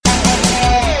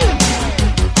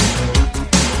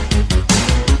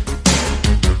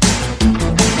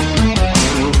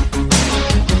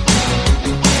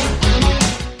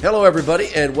Hello, everybody,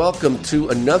 and welcome to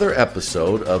another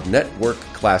episode of Network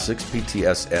Classics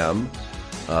PTSM.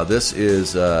 This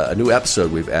is a new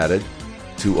episode we've added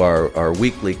to our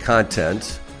weekly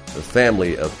content, the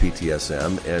family of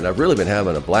PTSM, and I've really been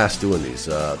having a blast doing these.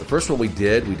 The first one we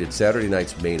did Saturday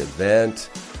night's main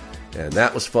event, and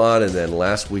that was fun, and then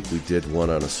last week we did one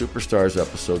on a Superstars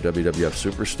episode, WWF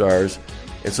Superstars,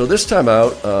 and so this time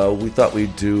out, we thought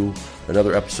we'd do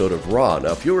another episode of Raw.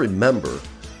 Now, if you remember,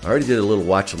 I already did a little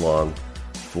watch-along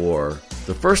for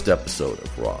the first episode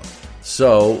of Raw.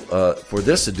 So, for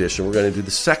this edition, we're going to do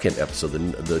the second episode,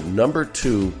 the number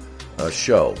 2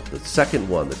 show, the second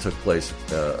one that took place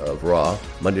of Raw,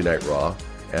 Monday Night Raw,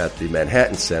 at the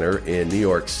Manhattan Center in New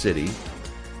York City.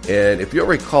 And if you'll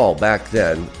recall, back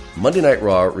then, Monday Night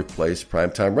Raw replaced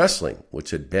Primetime Wrestling, which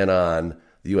had been on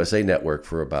the USA Network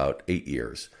for about 8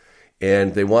 years.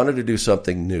 And they wanted to do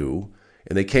something new,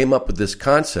 and they came up with this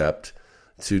concept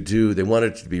they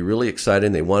wanted it to be really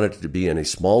exciting. They wanted it to be in a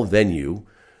small venue,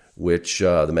 which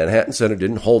the Manhattan Center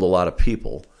didn't hold a lot of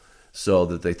people, so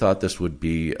that they thought this would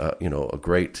be, a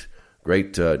great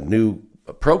new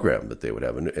program that they would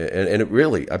have. And it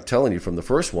really, I'm telling you, from the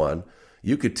first one,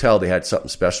 you could tell they had something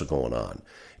special going on,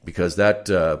 because that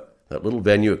little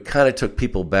venue, it kind of took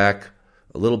people back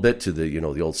a little bit to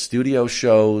the old studio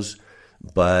shows,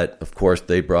 but of course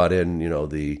they brought in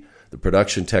the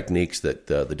production techniques that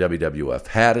the WWF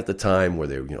had at the time, where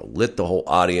they lit the whole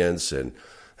audience and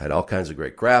had all kinds of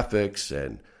great graphics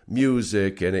and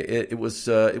music, and it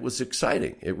was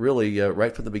exciting. It really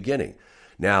right from the beginning.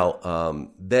 Now,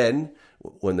 then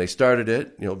when they started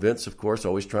it, Vince, of course,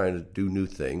 always trying to do new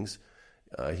things.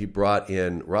 He brought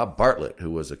in Rob Bartlett,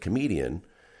 who was a comedian,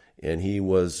 and he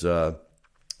did a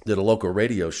local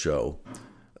radio show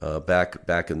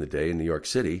back in the day in New York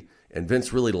City. And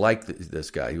Vince really liked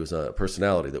this guy. He was a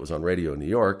personality that was on radio in New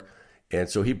York. And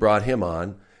so he brought him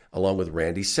on along with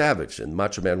Randy Savage. And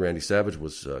Macho Man Randy Savage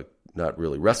was not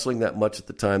really wrestling that much at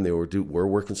the time. They were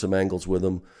working some angles with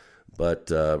him.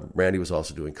 But Randy was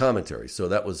also doing commentary. So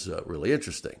that was really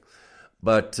interesting.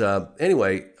 But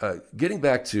anyway, getting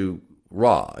back to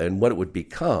Raw and what it would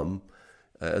become,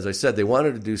 as I said, they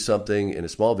wanted to do something in a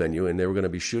small venue. And they were going to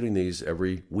be shooting these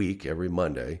every week, every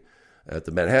Monday, at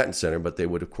the Manhattan Center, but they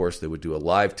would do a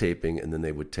live taping, and then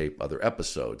they would tape other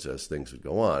episodes as things would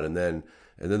go on. And then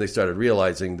they started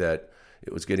realizing that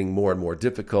it was getting more and more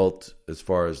difficult as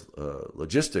far as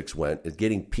logistics went, and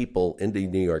getting people into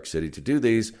New York City to do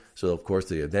these. So, of course,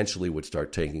 they eventually would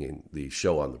start taking the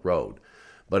show on the road.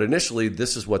 But initially,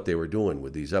 this is what they were doing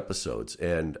with these episodes.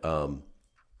 And,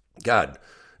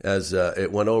 as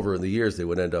it went over in the years, they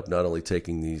would end up not only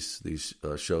taking these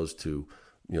shows to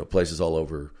places all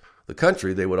over the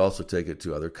country, they would also take it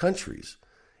to other countries.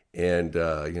 And,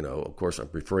 of course, I'm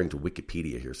referring to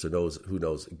Wikipedia here, so who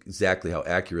knows exactly how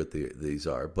accurate these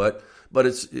are. But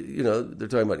it's, they're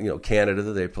talking about, Canada,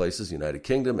 they have places, United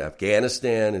Kingdom,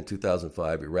 Afghanistan in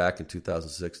 2005, Iraq in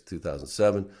 2006,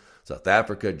 2007, South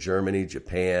Africa, Germany,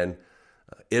 Japan,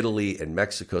 Italy, and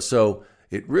Mexico. So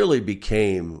it really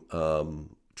became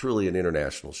truly an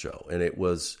international show. And it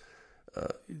was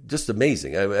just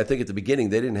amazing. I think at the beginning,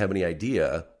 they didn't have any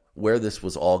idea where this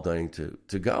was all going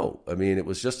to go. I mean, it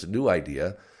was just a new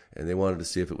idea, and they wanted to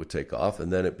see if it would take off.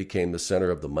 And then it became the center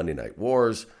of the Monday Night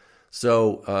Wars.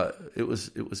 So it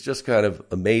was just kind of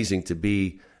amazing to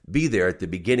be there at the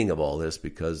beginning of all this,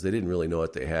 because they didn't really know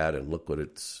what they had, and look what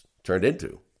it's turned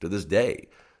into to this day.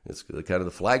 It's kind of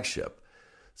the flagship.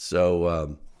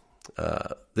 So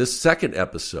this second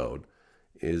episode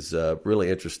is really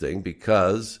interesting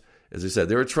because, as I said,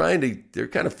 they're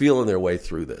kind of feeling their way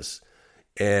through this.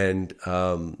 And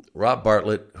Rob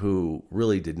Bartlett, who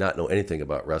really did not know anything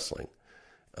about wrestling,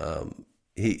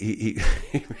 he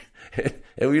and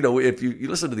if you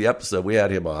listen to the episode, we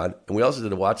had him on, and we also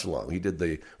did a watch along. He did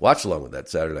the watch along with that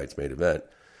Saturday night's main event,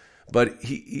 but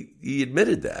he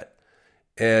admitted that,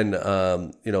 and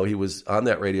he was on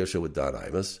that radio show with Don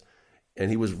Imus, and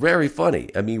he was very funny.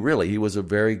 I mean, really, he was a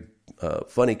very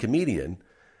funny comedian,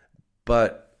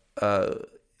 but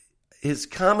his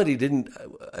comedy didn't,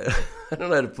 I don't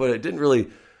know how to put it, didn't really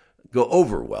go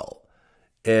over well.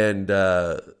 And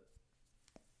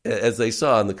as they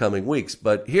saw in the coming weeks.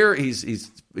 But here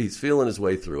he's feeling his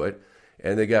way through it.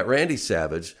 And they got Randy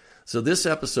Savage. So this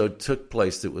episode took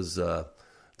place on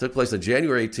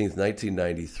January 18th,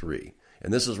 1993.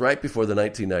 And this was right before the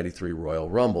 1993 Royal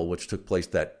Rumble, which took place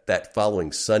that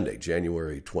following Sunday,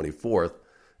 January 24th,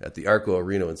 at the Arco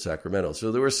Arena in Sacramento.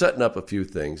 So they were setting up a few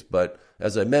things, but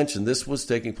as I mentioned, this was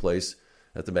taking place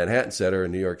at the Manhattan Center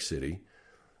in New York City,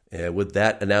 and with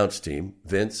that announce team,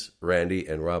 Vince, Randy,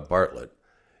 and Rob Bartlett.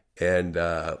 And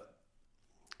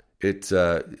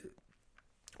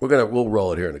we'll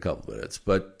roll it here in a couple minutes,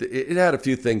 but it had a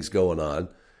few things going on.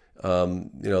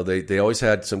 They always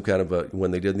had some kind of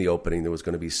when they did in the opening, there was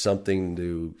going to be something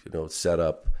to, set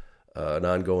up an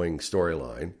ongoing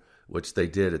storyline, which they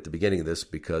did at the beginning of this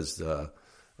because the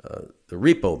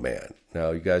Repo Man.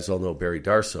 Now, you guys all know Barry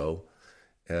Darsow,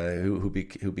 who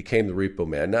became the Repo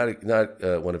Man.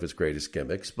 Not one of his greatest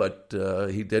gimmicks, but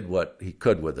he did what he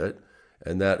could with it.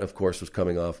 And that, of course, was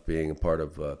coming off being a part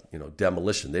of,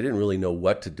 Demolition. They didn't really know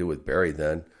what to do with Barry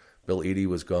then. Bill Eadie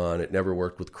was gone. It never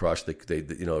worked with Crush.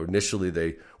 Initially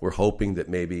they were hoping that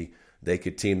maybe they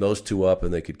could team those two up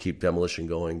and they could keep Demolition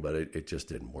going, but it just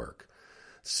didn't work.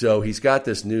 So he's got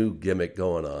this new gimmick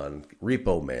going on,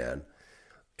 Repo Man,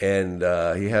 and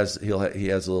he has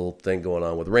a little thing going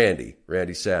on with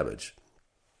Randy Savage.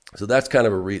 So that's kind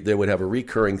of they would have a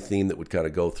recurring theme that would kind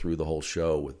of go through the whole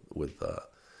show with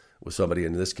somebody.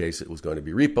 In this case, it was going to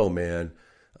be Repo Man.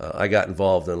 I got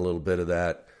involved in a little bit of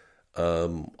that.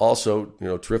 Also,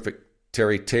 terrific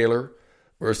Terry Taylor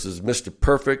versus Mr.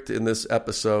 Perfect in this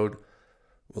episode.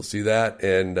 We'll see that.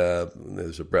 And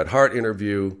there's a Bret Hart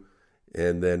interview.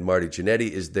 And then Marty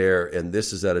Jannetty is there. And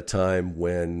this is at a time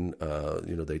when,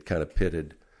 they'd kind of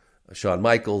pitted Shawn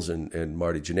Michaels and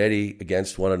Marty Jannetty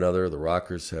against one another. The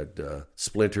Rockers had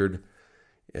splintered.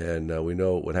 And we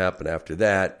know what happened after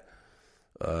that.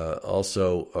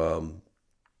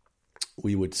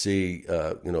 We would see,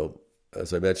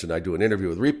 as I mentioned, I do an interview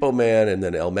with Repo Man and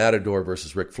then El Matador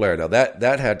versus Ric Flair. Now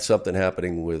that had something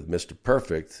happening with Mr.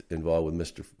 Perfect involved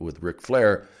with Ric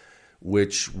Flair,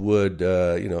 which would,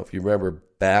 if you remember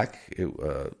back,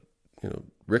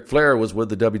 Ric Flair was with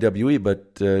the WWE,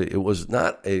 but it was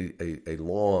not a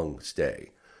long stay,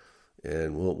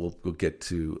 and we'll get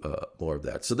to more of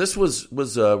that. So this was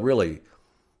really.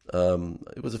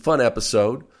 It was a fun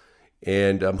episode,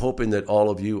 and I'm hoping that all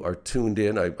of you are tuned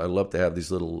in. I love to have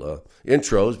these little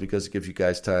intros because it gives you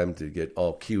guys time to get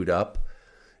all queued up.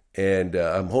 And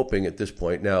I'm hoping at this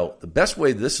point, now, the best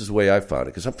way, this is the way I found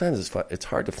it, because sometimes it's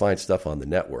hard to find stuff on the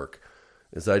network,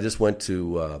 is I just went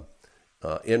to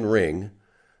In Ring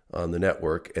on the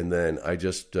network, and then I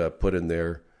just put in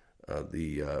there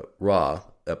the Raw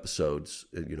episodes.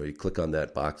 You click on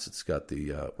that box. It's got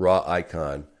the Raw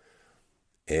icon.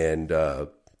 And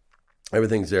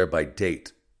everything's there by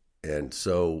date. And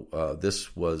so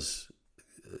this was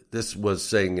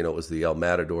saying, it was the El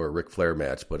Matador Ric Flair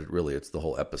match, but it's the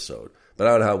whole episode. But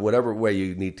I don't know whatever way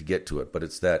you need to get to it, but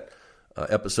it's that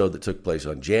episode that took place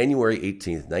on January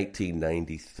 18th,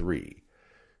 1993.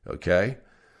 Okay?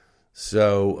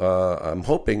 So I'm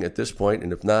hoping at this point,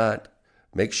 and if not,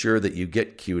 make sure that you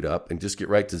get queued up and just get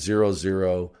right to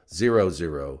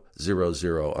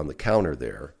 000000 on the counter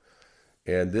there.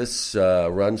 And this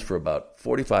runs for about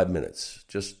 45 minutes,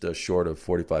 just short of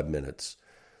 45 minutes.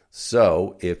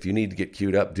 So if you need to get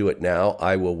queued up, do it now.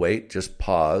 I will wait. Just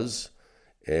pause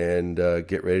and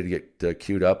get ready to get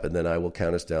queued up, and then I will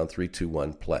count us down 3, 2,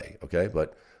 1, play. Okay?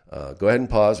 But go ahead and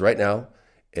pause right now,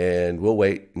 and we'll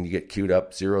wait, and you get queued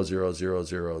up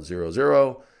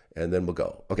 000000, and then we'll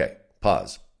go. Okay,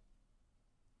 pause.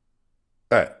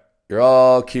 All right, you're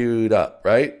all queued up,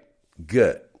 right?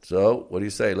 Good. So, what do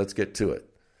you say? Let's get to it.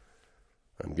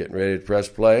 I'm getting ready to press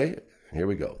play. Here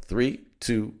we go. 3,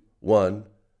 2, 1,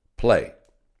 play.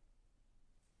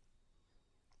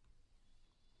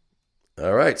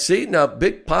 All right. See, now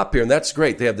big pop here, and that's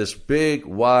great. They have this big,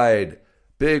 wide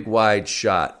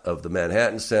shot of the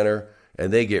Manhattan Center,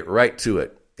 and they get right to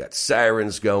it. Got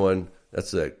sirens going.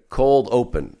 That's a cold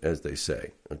open, as they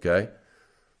say. Okay?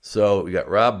 So, we got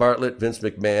Rob Bartlett, Vince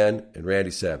McMahon, and Randy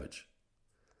Savage.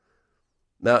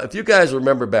 Now, if you guys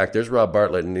remember back, there's Rob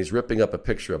Bartlett, and he's ripping up a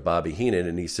picture of Bobby Heenan,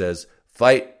 and he says,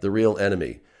 "Fight the real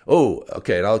enemy." Oh,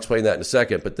 okay, and I'll explain that in a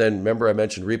second. But then, remember I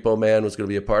mentioned Repo Man was going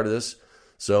to be a part of this?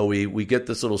 So we get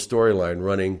this little storyline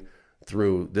running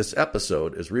through this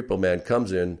episode as Repo Man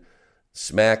comes in,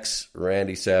 smacks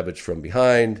Randy Savage from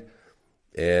behind,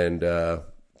 and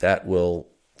that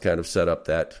will kind of set up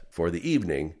that for the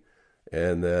evening.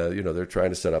 And, they're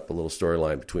trying to set up a little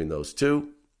storyline between those two.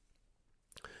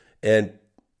 And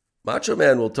Macho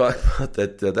Man will talk about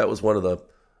that. That was one of the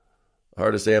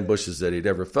hardest ambushes that he'd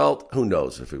ever felt. Who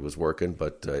knows if it was working,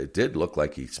 but it did look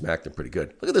like he smacked him pretty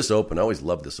good. Look at this open. I always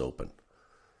loved this open.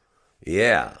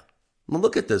 Yeah. Well,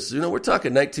 look at this. We're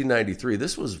talking 1993.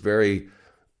 This was very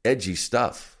edgy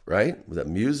stuff, right? With that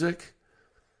music.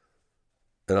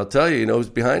 And I'll tell you, who's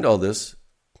behind all this?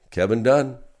 Kevin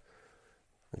Dunn.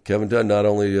 Kevin Dunn, not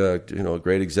only a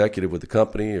great executive with the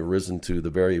company, risen to the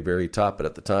very, very top, but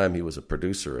at the time he was a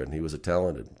producer, and he was a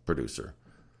talented producer.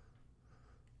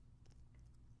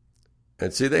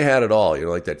 And see, they had it all,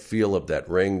 like that feel of that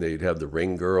ring. They'd have the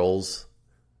ring girls,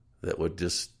 that would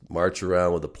just march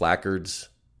around with the placards,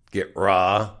 "Get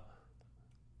Raw."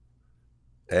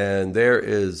 And there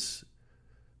is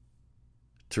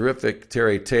terrific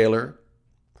Terry Taylor.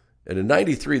 And in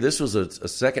 93, this was a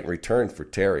second return for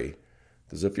Terry.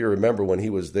 Because if you remember when he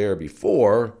was there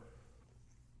before,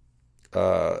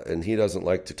 and he doesn't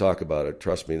like to talk about it,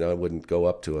 trust me, I wouldn't go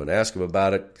up to him and ask him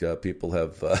about it. People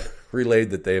have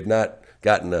relayed that they have not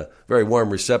gotten a very warm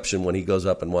reception when he goes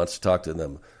up and wants to talk to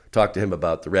him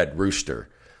about the Red Rooster.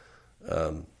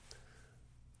 I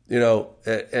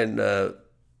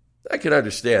can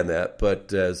understand that,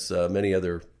 but as many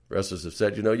other wrestlers have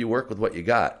said, you work with what you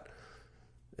got.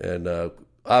 And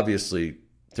obviously,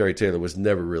 Terry Taylor was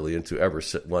never really into ever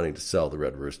wanting to sell the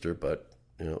Red Rooster, but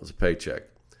it was a paycheck.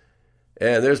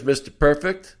 And there's Mr.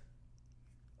 Perfect.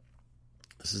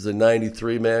 This is a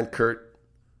 93 man, Kurt.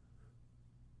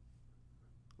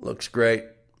 Looks great.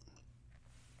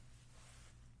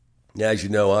 As you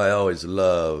know, I always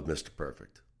love Mr. Perfect.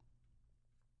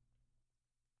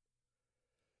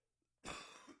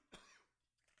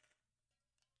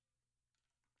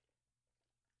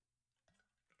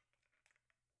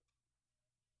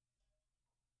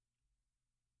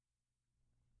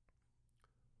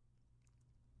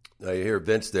 Now you hear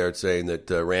Vince there saying that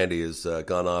Randy has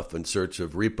gone off in search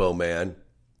of Repo Man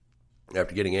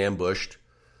after getting ambushed.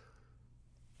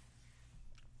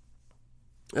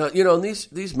 In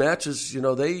these matches,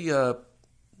 they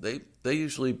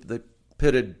usually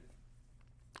pitted,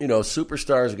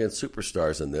 superstars against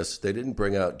superstars in this. They didn't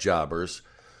bring out jobbers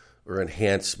or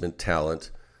enhancement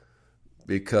talent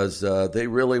because they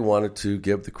really wanted to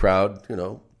give the crowd,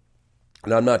 and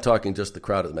I'm not talking just the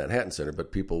crowd at the Manhattan Center,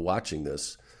 but people watching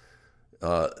this.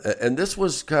 And this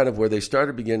was kind of where they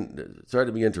started to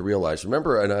begin to realize.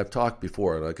 Remember, and I've talked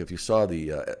before, like if you saw the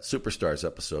Superstars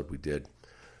episode we did,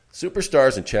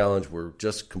 Superstars and Challenge were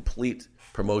just complete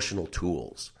promotional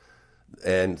tools.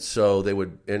 And so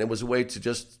it was a way to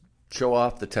just show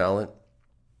off the talent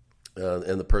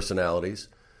and the personalities.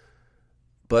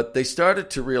 But they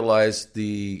started to realize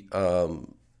the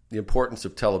importance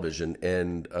of television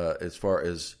and as far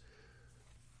as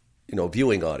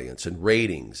viewing audience and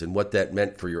ratings and what that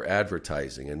meant for your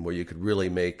advertising and where you could really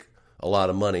make a lot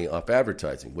of money off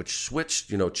advertising, which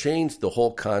changed the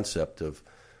whole concept of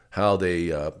how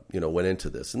they, went into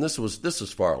this. And this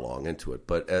was far along into it,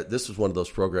 but this was one of those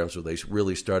programs where they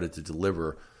really started to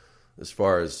deliver as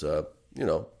far as,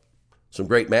 some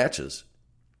great matches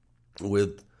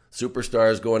with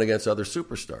superstars going against other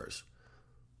superstars.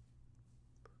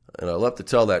 And I love to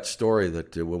tell that story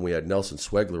that when we had Nelson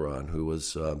Swegler on, who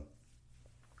was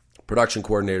production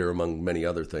coordinator, among many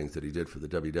other things that he did for the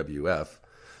WWF.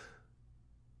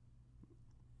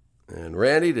 And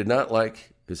Randy did not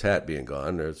like his hat being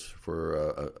gone. It's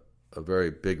for a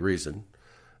very big reason.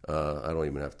 I don't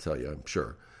even have to tell you, I'm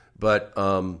sure. But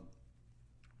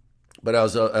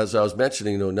as I was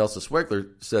mentioning, Nelson Swegler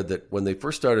said that when they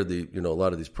first started a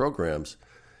lot of these programs,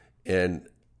 and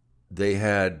they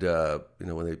had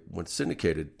when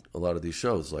syndicated a lot of these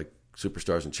shows like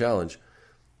Superstars and Challenge,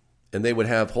 and they would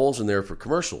have holes in there for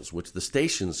commercials, which the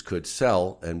stations could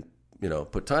sell and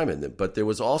put time in them. But there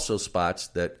was also spots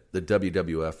that the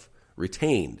WWF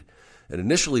retained. And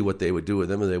initially what they would do with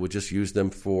them, they would just use them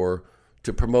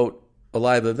to promote a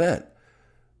live event.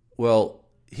 Well,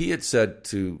 he had said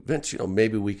to Vince,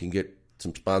 maybe we can get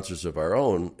some sponsors of our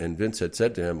own. And Vince had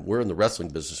said to him, we're in the wrestling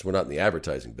business, we're not in the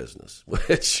advertising business,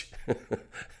 which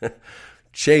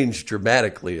changed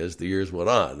dramatically as the years went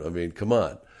on. I mean, come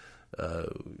on.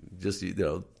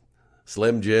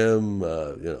 Slim Jim,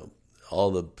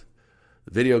 all the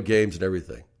video games and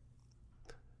everything.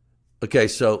 Okay,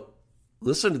 so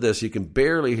listen to this. You can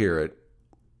barely hear it,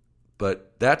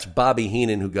 but that's Bobby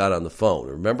Heenan who got on the phone.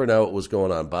 Remember now what was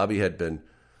going on. Bobby had been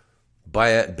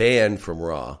banned from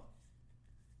Raw.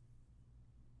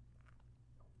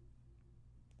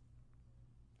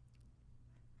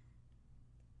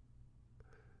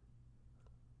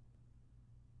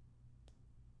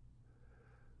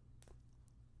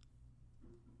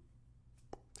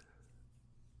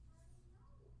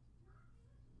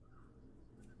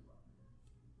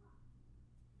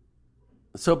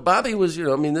 So Bobby was,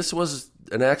 this was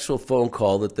an actual phone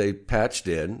call that they patched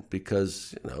in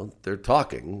because, they're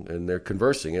talking and they're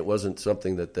conversing. It wasn't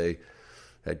something that they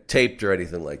had taped or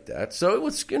anything like that. So it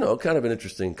was, kind of an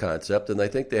interesting concept. And I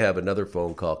think they have another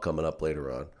phone call coming up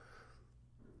later on.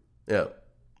 Yeah.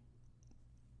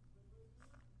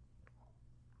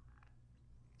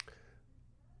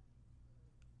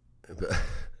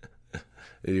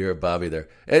 You hear Bobby there.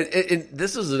 And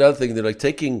this is another thing. They're like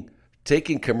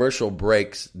taking commercial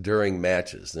breaks during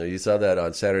matches. Now, you saw that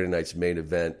on Saturday night's main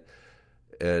event.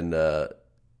 and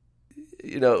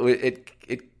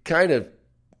it kind of,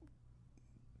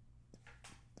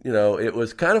 it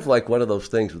was kind of like one of those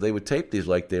things where they would tape these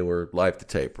like they were live to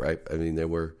tape, right? I mean,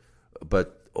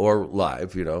 or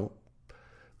live,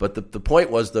 But the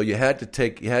point was, though, you had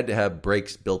to have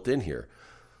breaks built in here.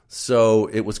 So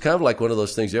it was kind of like one of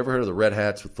those things. You ever heard of the Red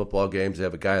Hats with football games? They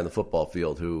have a guy on the football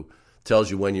field who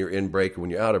tells you when you're in break or when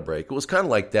you're out of break. It was kind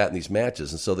of like that in these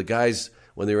matches. And so the guys,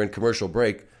 when they were in commercial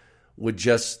break, would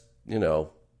just, they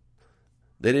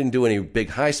didn't do any big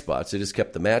high spots. They just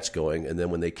kept the match going. And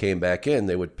then when they came back in,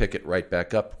 they would pick it right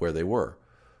back up where they were.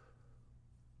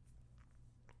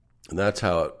 And that's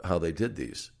how they did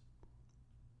these.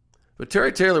 But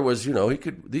Terry Taylor was, he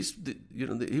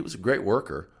was a great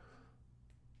worker.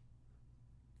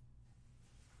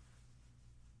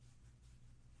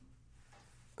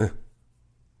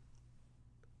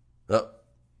 Oh,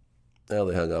 now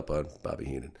they hung up on Bobby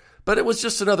Heenan. But it was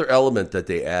just another element that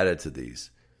they added to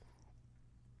these.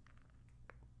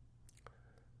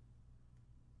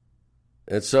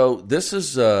 And so this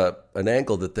is an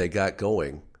angle that they got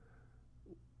going.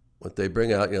 What they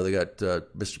bring out, they got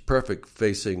Mr. Perfect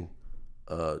facing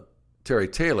Terry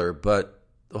Taylor, but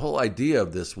the whole idea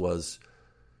of this was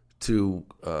to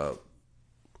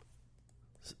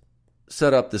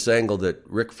set up this angle that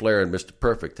Ric Flair and Mr.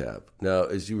 Perfect have. Now,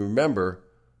 as you remember,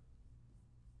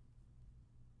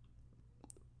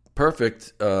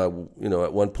 Perfect, at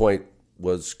one point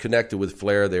was connected with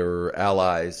Flair. They were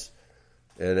allies.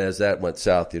 And as that went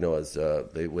south, as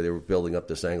they were building up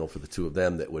this angle for the two of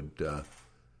them that would,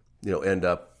 end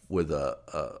up with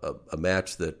a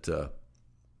match that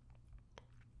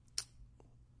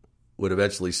would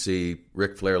eventually see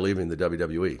Ric Flair leaving the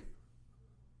WWE.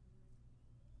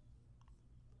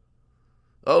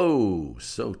 Oh,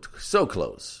 so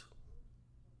close.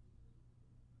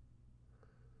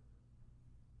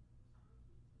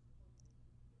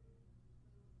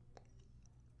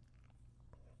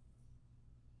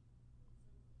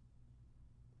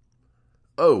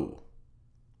 Oh.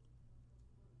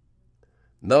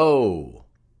 No.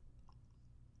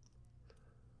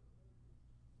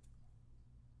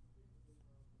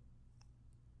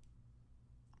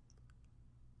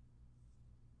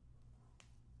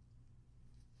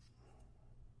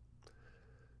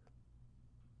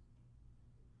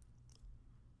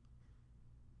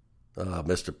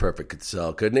 Mr. Perfect could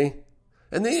sell, couldn't he?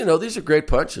 And then, these are great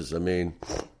punches. I mean,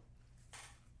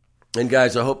 and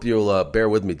guys, I hope you'll bear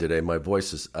with me today. My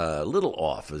voice is a little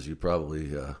off, as you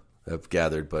probably have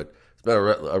gathered, but it's been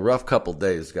a rough couple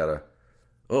days.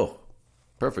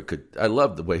 Perfect could. I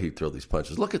love the way he throws these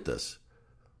punches. Look at this.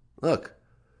 Look.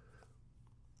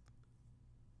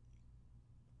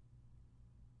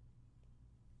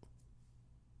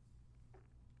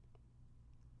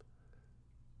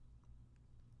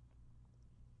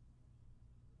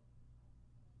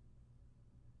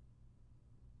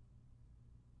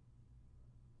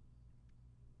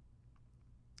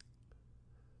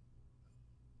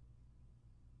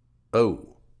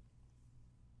 Oh.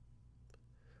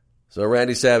 So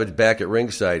Randy Savage back at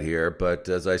ringside here, but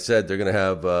as I said, they're going to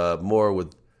have more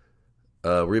with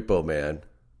Repo Man.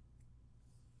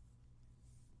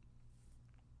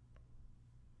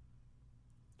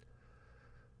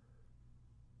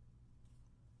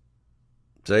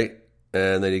 See?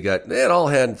 And then you got all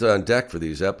hands on deck for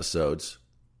these episodes.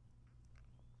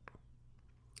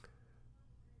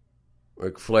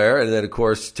 Ric Flair, and then, of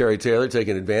course, Terry Taylor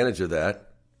taking advantage of that.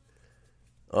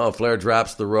 Oh, Flair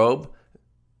drops the robe.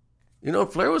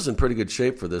 Flair was in pretty good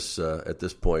shape for this at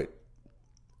this point.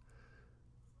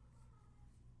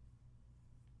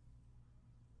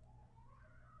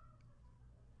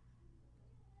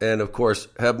 And, of course,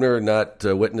 Hebner not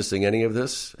witnessing any of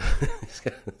this.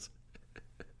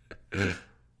 He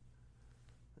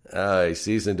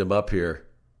seasoned him up here.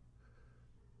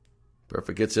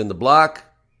 Perfect gets in the block.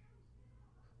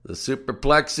 The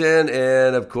superplex in,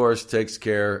 and, of course, takes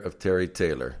care of Terry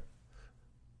Taylor.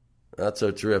 Not so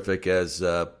terrific as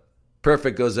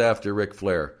Perfect goes after Ric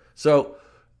Flair. So,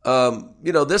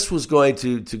 this was going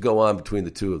to go on between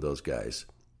the two of those guys.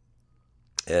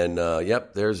 And,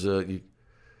 there's another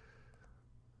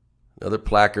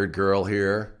placard girl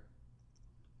here.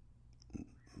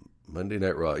 Monday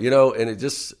Night Raw. And it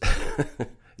just,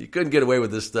 you couldn't get away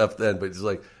with this stuff then, but it's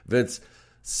like Vince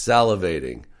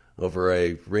salivating over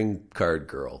a ring card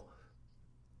girl.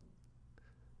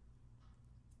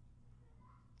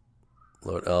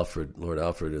 Lord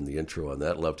Alfred in the intro on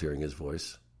that. Loved hearing his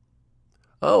voice.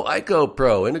 Oh, ICO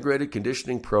Pro, Integrated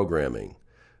Conditioning Programming.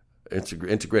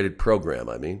 Integrated program,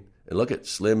 I mean. And look at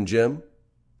Slim Jim.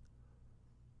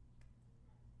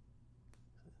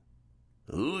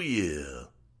 Oh, yeah.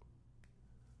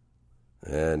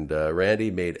 And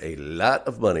Randy made a lot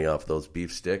of money off those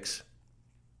beef sticks.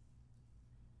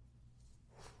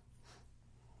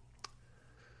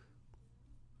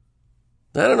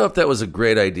 I don't know if that was a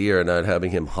great idea or not,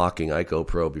 having him hawking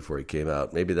IcoPro before he came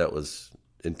out. Maybe that was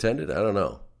intended. I don't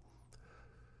know.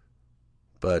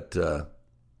 But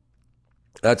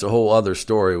that's a whole other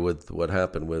story with what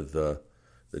happened with the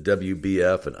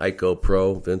WBF and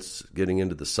IcoPro. Vince getting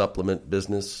into the supplement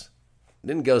business.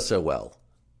 Didn't go so well.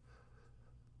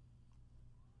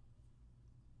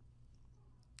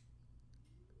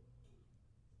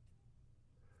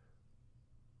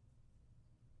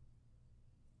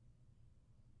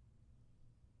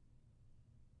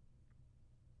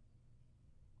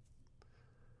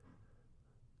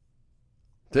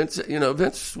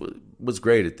 Vince was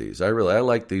great at these. I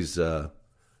like these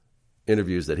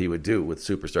interviews that he would do with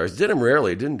superstars. He did them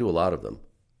rarely. He didn't do a lot of them.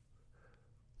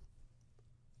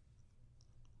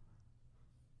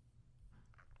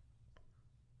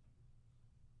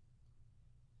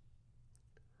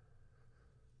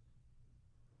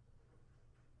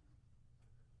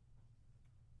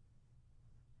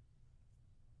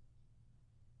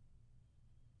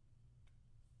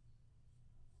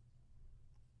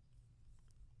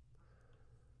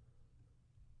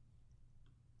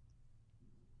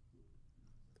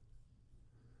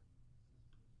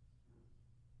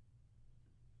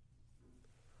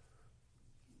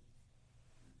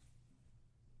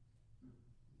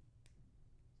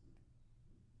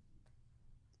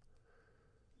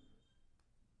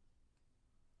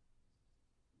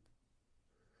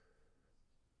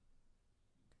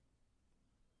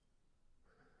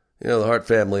 The Hart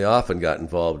family often got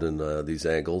involved in these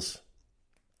angles.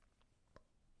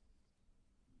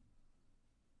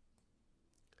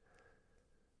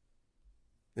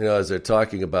 As they're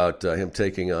talking about him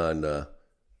taking on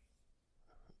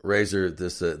Razor,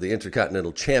 the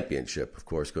Intercontinental Championship, of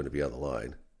course, going to be on the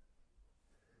line.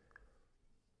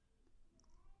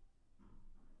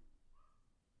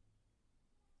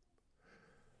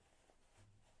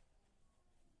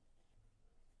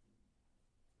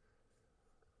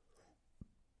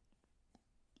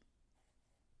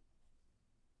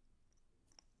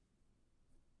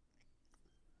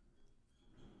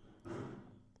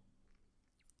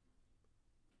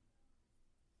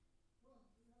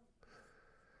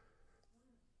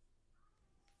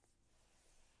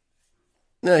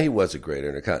 Now, he was a great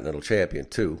Intercontinental Champion,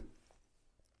 too.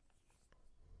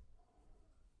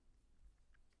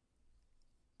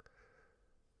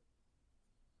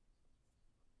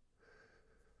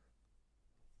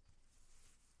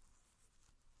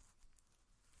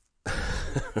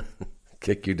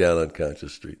 Kick you down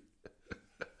unconscious street.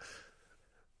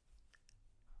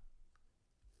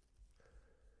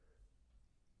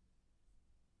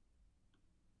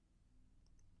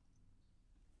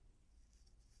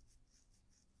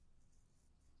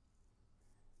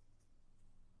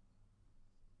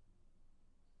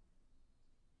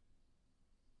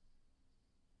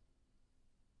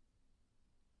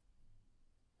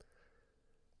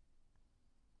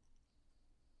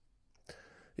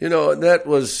 That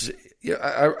was,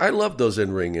 I love those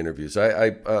in-ring interviews.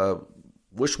 I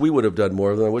wish we would have done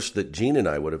more of them. I wish that Gene and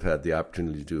I would have had the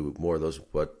opportunity to do more of those,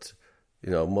 but,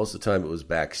 most of the time it was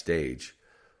backstage.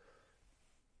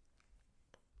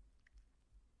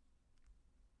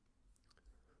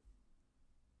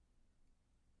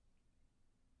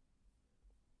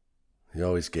 He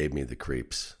always gave me the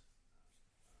creeps.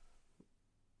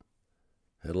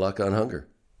 Headlock on Hunger.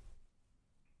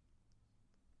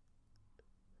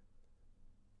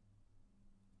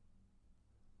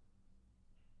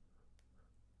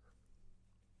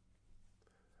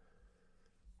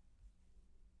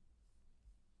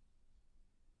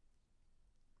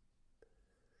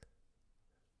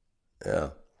 Yeah.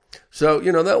 So,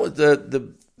 that was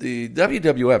the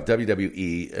WWF,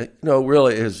 WWE,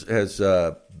 really has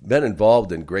been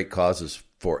involved in great causes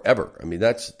forever. I mean,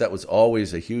 that was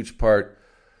always a huge part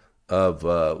of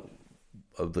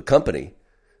the company.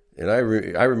 And I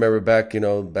remember back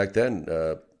then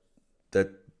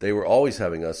that they were always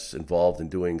having us involved in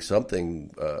doing something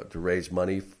to raise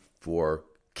money for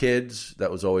kids.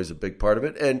 That was always a big part of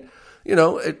it. And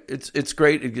it's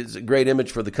great. It's a great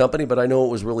image for the company, but I know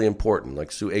it was really important.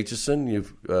 Like Sue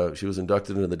Aitchison, she was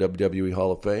inducted into the WWE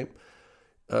Hall of Fame.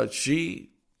 She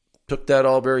took that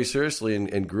all very seriously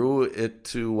and grew it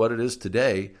to what it is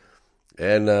today.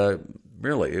 And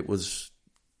really, it was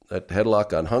that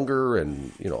Headlock on Hunger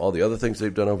and all the other things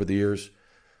they've done over the years.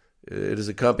 It is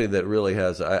a company that really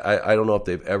has. I don't know if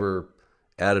they've ever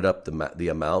added up the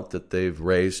amount that they've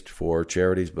raised for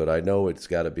charities, but I know it's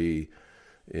got to be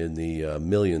in the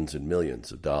millions and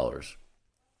millions of dollars.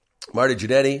 Marty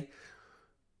Jannetty,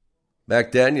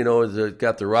 back then,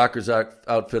 got the Rockers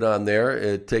outfit on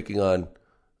there, taking on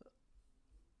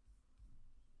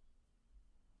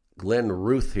Glenn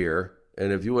Ruth here.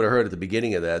 And if you would have heard at the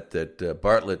beginning of that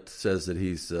Bartlett says that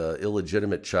he's an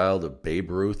illegitimate child of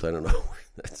Babe Ruth. I don't know.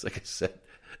 That's like I said.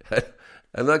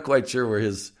 I'm not quite sure where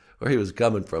he was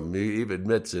coming from. He even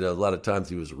admits, a lot of times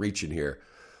he was reaching here.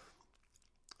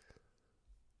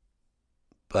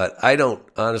 But I don't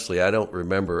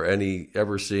remember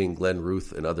ever seeing Glenn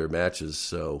Ruth in other matches.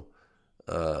 So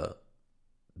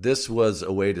this was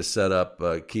a way to set up,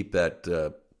 keep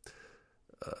that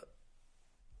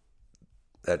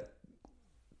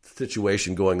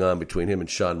situation going on between him and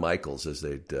Shawn Michaels as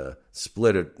they'd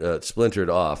splintered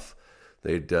off.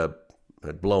 They'd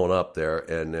had blown up there,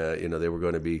 and they were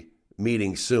going to be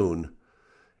meeting soon.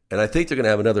 And I think they're going to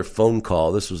have another phone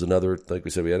call. This was another, like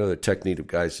we said, we had another technique of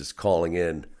guys just calling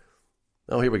in.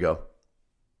 Oh, here we go.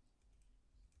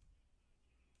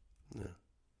 Yeah.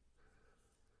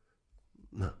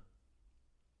 No.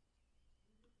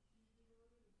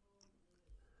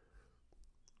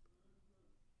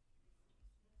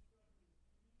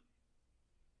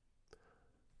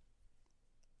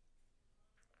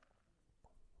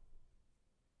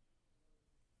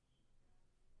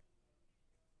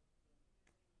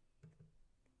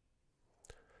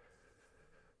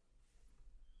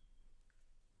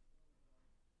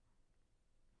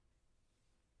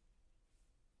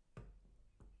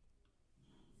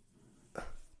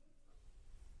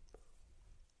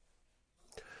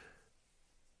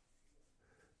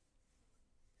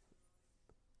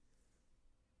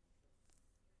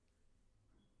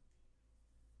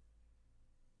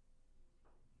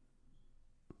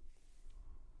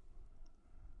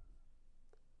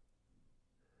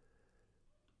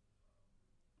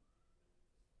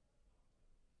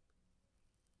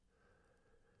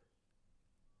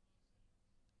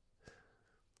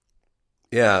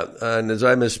 Yeah, and as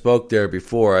I misspoke there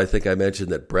before, I think I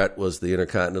mentioned that Brett was the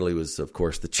Intercontinental. He was, of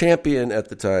course, the champion at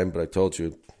the time, but I told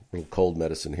you, a little cold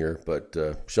medicine here. But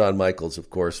Shawn Michaels, of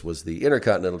course, was the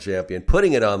Intercontinental champion,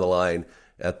 putting it on the line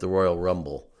at the Royal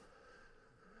Rumble.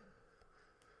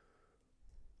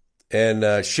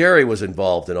 And Sherry was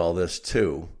involved in all this,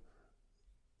 too.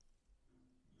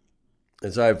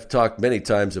 As I've talked many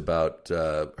times about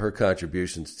her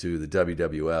contributions to the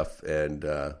WWF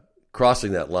and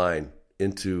crossing that line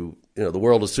into the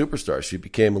world of superstars. She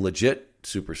became a legit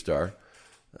superstar,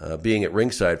 being at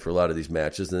ringside for a lot of these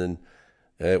matches, and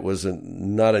it was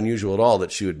not unusual at all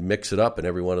that she would mix it up in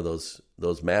every one of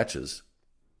those matches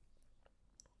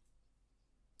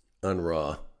on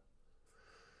Raw.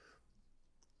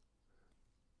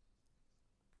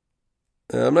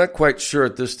 I'm not quite sure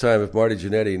at this time if Marty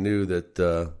Jannetty knew that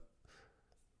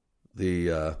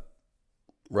the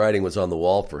writing was on the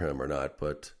wall for him or not,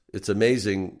 but it's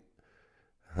amazing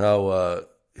how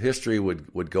history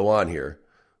would go on here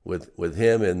with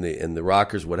him and the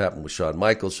Rockers. What happened with Shawn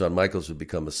Michaels? Shawn Michaels would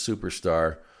become a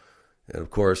superstar, and of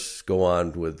course go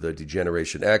on with the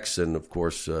Degeneration X, and of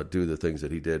course do the things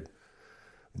that he did.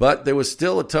 But there was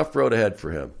still a tough road ahead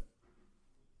for him.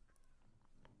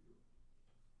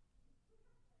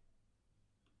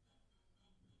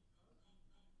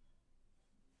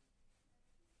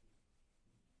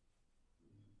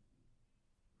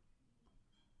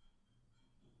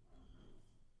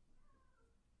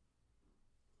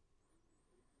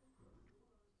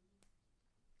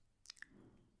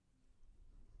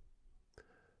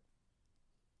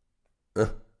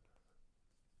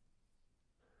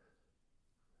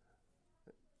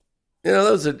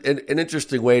 That was an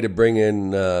interesting way to bring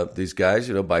in these guys,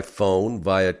 by phone,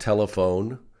 via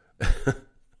telephone.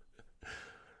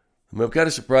 I'm kind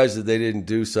of surprised that they didn't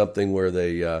do something where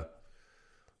they, had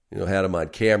them on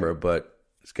camera. But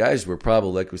these guys were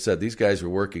probably, like we said, these guys were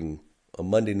working a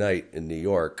Monday night in New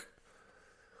York.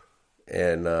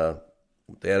 And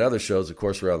they had other shows, of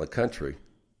course, around the country.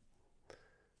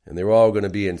 And they were all going to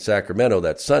be in Sacramento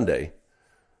that Sunday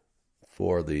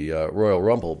for the Royal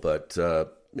Rumble. But,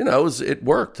 it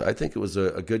worked. I think it was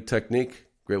a good technique.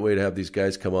 Great way to have these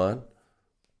guys come on.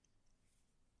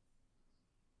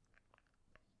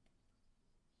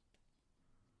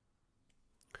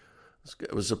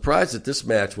 I was surprised that this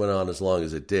match went on as long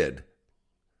as it did.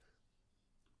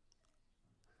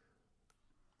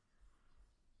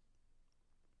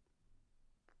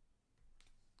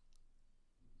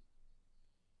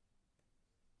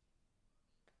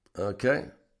 Okay.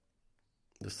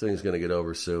 This thing's going to get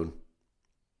over soon.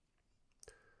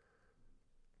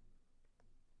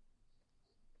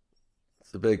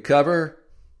 It's a big cover.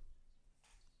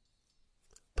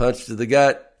 Punch to the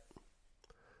gut.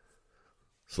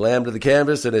 Slam to the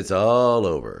canvas, and it's all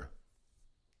over.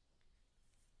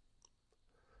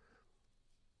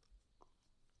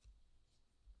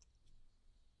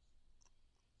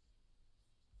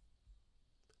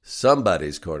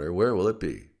 Somebody's corner. Where will it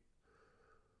be?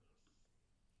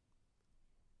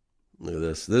 Look at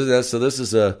this. So this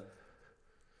is a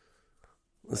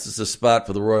spot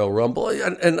for the Royal Rumble,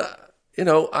 and you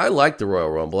know, I like the Royal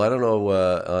Rumble. I don't know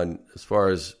on as far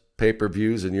as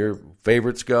pay-per-views and your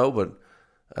favorites go, but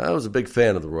I was a big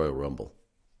fan of the Royal Rumble.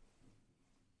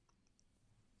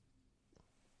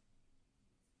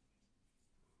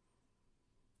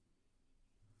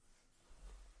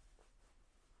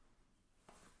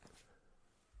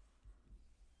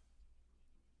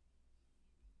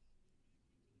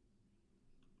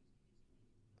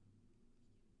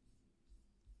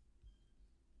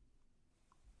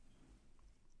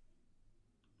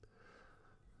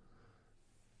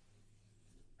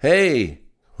 Hey,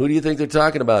 who do you think they're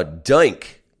talking about? Doink.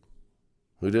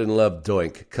 Who didn't love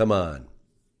Doink? Come on.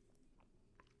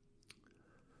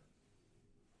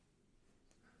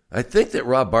 I think that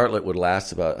Rob Bartlett would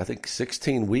last about,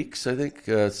 16 weeks,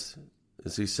 as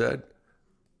he said.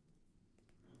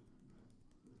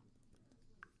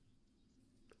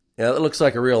 Yeah, that looks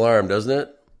like a real arm, doesn't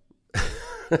it?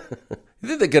 You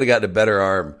think they could have gotten a better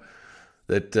arm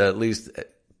that at least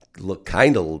looked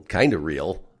kind of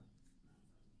real?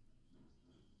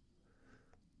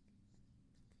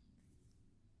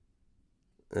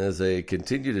 As they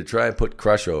continue to try and put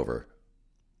Crush over.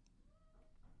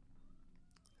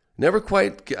 Never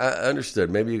quite understood.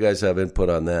 Maybe you guys have input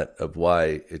on that, of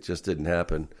why it just didn't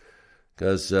happen.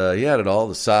 Because he had it all,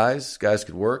 the size, guys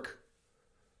could work.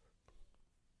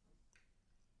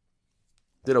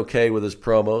 Did okay with his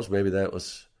promos. Maybe that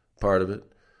was part of it.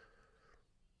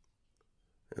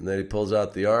 And then he pulls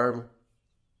out the arm.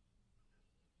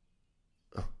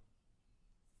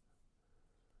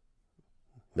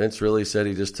 Vince really said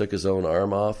he just took his own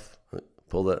arm off?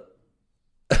 Pulled that.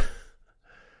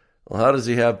 Well, how does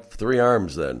he have 3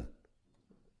 arms then?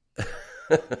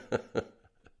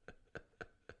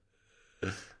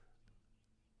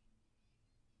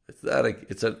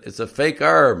 It's a fake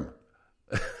arm.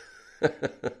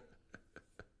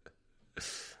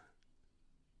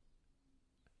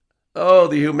 Oh,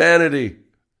 the humanity.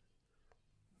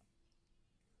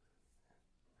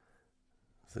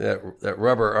 That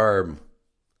rubber arm.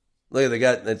 Look,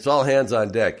 it's all hands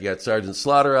on deck. You got Sergeant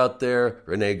Slaughter out there,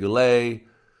 Rene Goulet,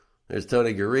 there's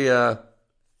Tony Gurria.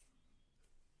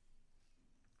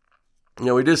 You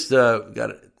know, we just got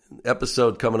an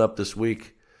episode coming up this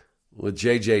week with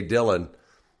J.J. Dillon.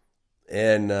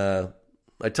 And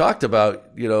I talked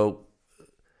about, you know,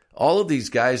 all of these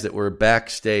guys that were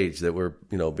backstage, that were,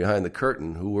 you know, behind the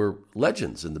curtain, who were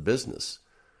legends in the business.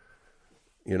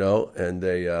 You know, and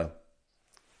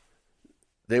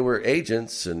they were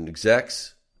agents and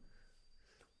execs.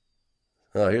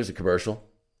 Oh, here's a commercial.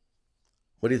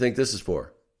 What do you think this is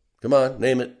for? Come on,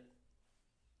 name it.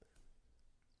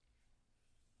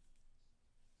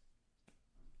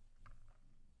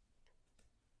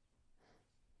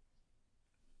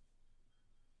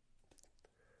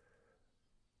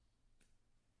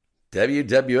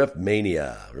 WWF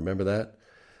Mania. Remember that?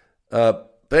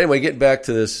 But anyway, getting back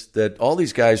to this, that all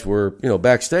these guys were, you know,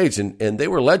 backstage, and they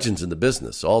were legends in the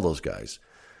business, all those guys.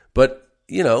 But,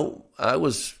 you know, I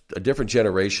was a different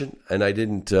generation, and I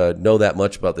didn't know that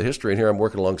much about the history. And here I'm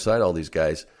working alongside all these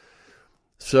guys.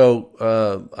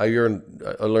 So I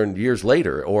learned years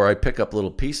later, or I pick up little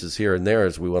pieces here and there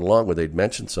as we went along, where they'd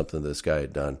mentioned something this guy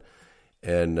had done.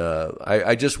 And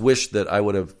I just wish that I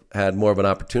would have had more of an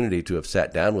opportunity to have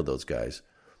sat down with those guys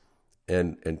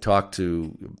and talk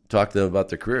to them about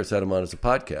their careers, had them on as a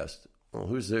podcast. Well,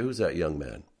 who's that young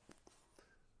man?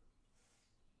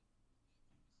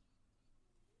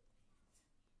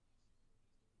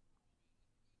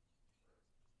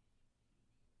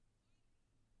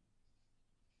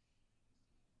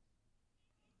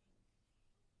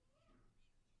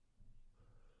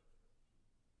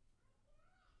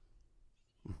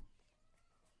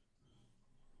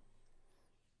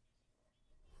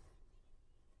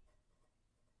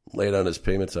 Laid on his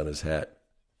payments on his hat.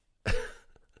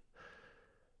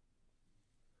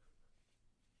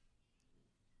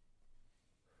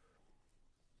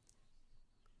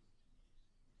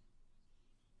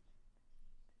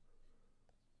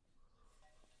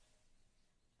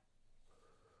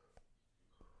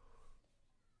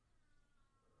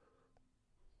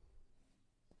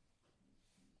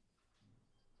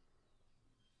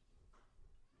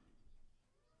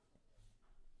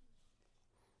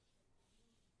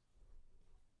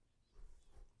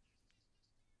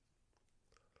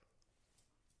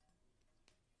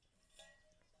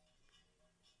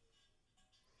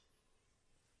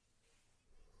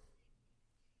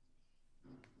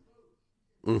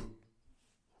 Mm.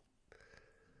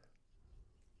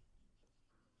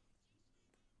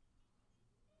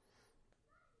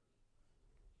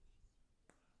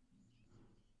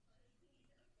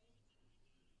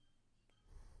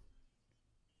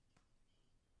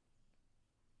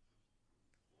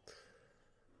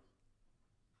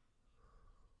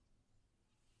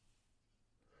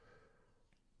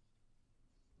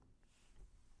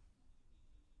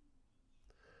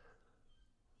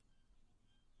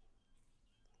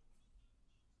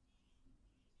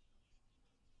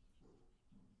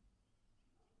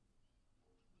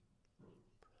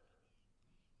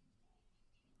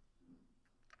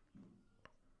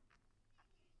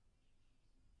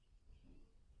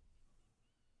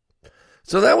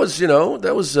 So that was,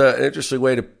 an interesting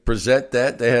way to present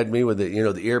that. They had me with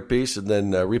the earpiece, and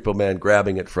then Repo Man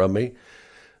grabbing it from me.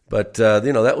 But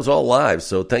that was all live.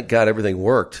 So thank God everything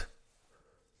worked.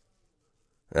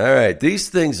 All right, these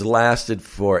things lasted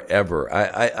forever.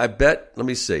 I bet. Let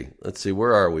me see. Let's see.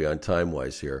 Where are we on time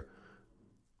wise here?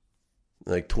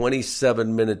 Like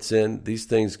 27 minutes in, these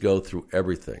things go through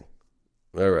everything.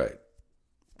 All right,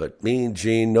 but Mean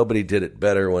Gene, nobody did it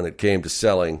better when it came to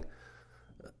selling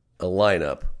a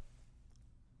lineup.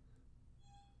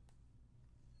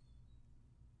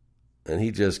 And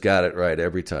he just got it right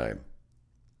every time.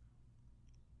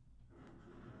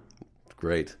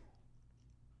 Great.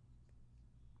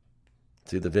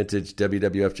 See the vintage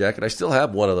WWF jacket? I still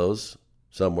have one of those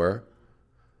somewhere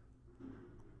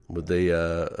with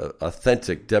the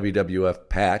authentic WWF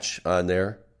patch on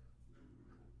there.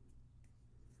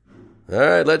 All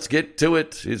right, let's get to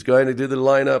it. He's going to do the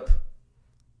lineup.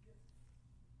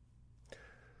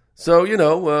 So,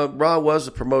 Raw was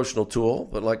a promotional tool,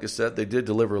 but like I said, they did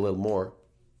deliver a little more.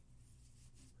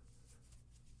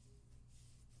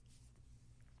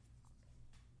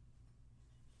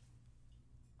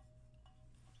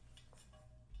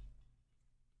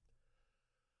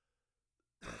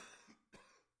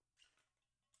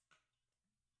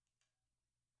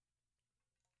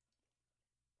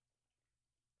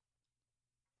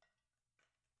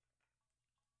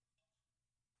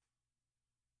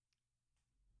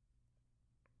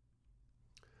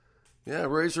 Yeah,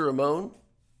 Razor Ramon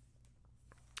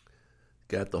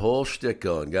got the whole shtick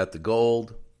going. Got the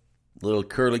gold, little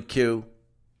curly Q.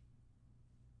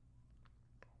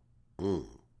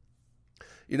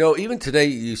 Even today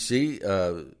you see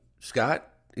Scott,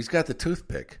 he's got the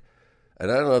toothpick.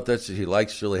 And I don't know if that's what he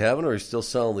likes really having or he's still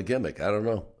selling the gimmick. I don't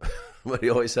know. But he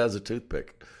always has a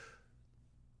toothpick.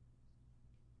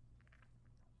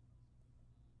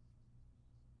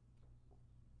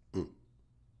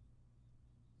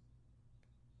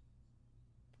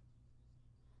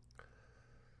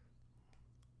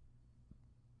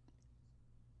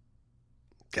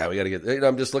 God, we got to get.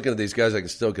 I'm just looking at these guys I can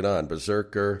still get on.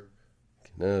 Berserker.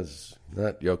 No, it's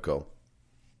not Yoko.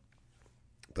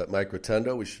 But Mike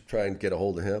Rotundo, we should try and get a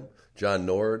hold of him. John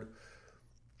Nord.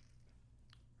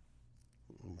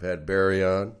 We've had Barry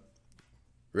on.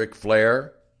 Ric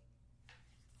Flair.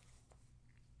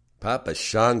 Papa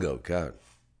Shango, God.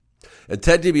 And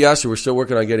Ted DiBiase, we're still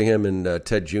working on getting him and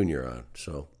Ted Jr. on.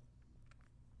 So.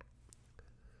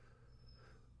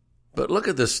 But look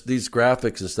at these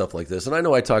graphics and stuff like this. And I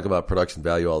know I talk about production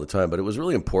value all the time, but it was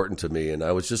really important to me. And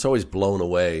I was just always blown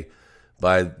away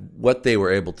by what they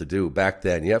were able to do back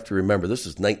then. You have to remember, this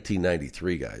is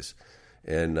 1993, guys.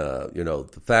 And,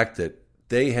 the fact that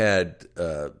they had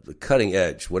the cutting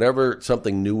edge. Whenever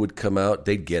something new would come out,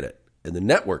 they'd get it. And the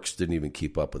networks didn't even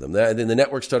keep up with them. And then the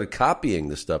networks started copying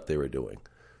the stuff they were doing.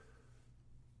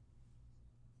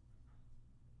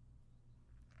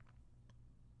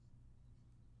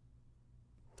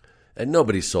 And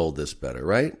nobody sold this better,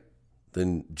 right?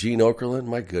 Than Gene Okerlund?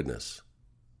 My goodness.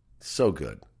 So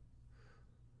good.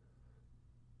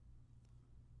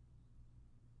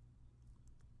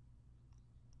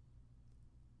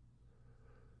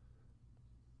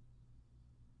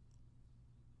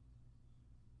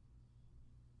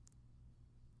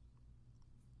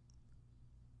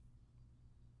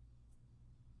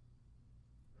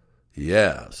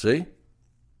 Yeah, see?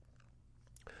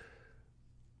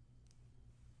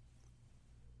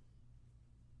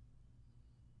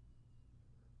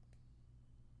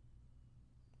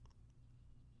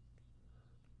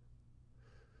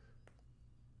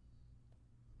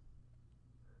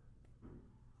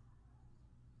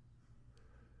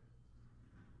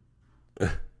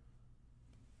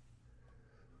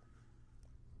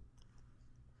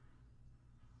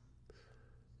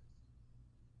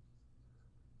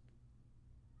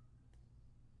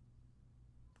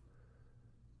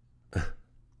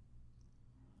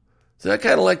 So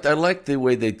I liked the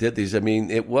way they did these. I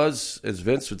mean, it was, as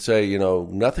Vince would say,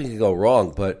 nothing can go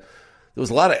wrong, but there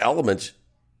was a lot of elements.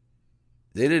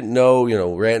 They didn't know,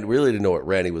 Rand really didn't know what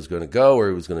Randy was going to go or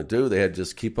he was going to do. They had to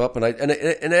just keep up, and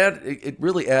it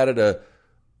really added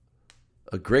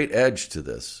a great edge to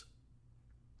this.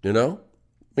 I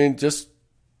mean, just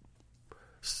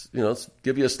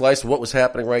give you a slice of what was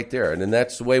happening right there, and then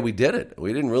that's the way we did it.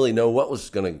 We didn't really know what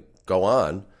was going to go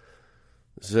on.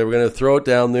 So we're going to throw it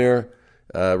down there.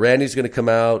 Randy's going to come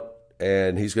out,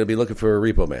 and he's going to be looking for a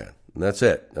Repo Man. And that's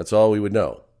it. That's all we would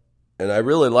know. And I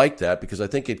really liked that because I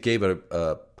think it gave it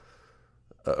a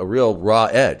real raw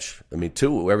edge,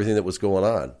 to everything that was going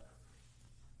on.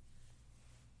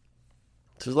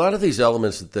 There's a lot of these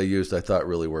elements that they used I thought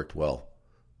really worked well.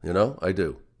 I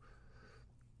do.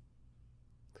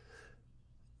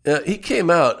 He came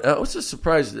out. I was just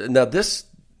surprised. Now this,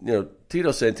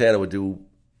 Tito Santana would do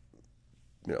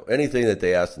anything that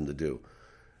they asked him to do.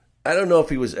 I don't know if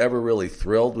he was ever really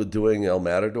thrilled with doing El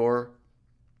Matador.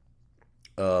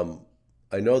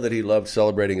 I know that he loved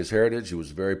celebrating his heritage. He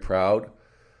was very proud.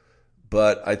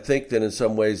 But I think that in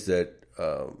some ways that,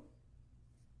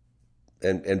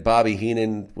 and Bobby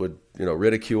Heenan would,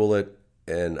 ridicule it.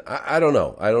 And I don't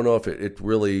know. I don't know if it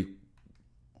really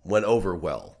went over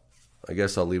well. I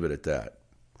guess I'll leave it at that.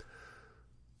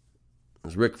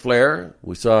 There's Ric Flair.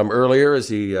 We saw him earlier as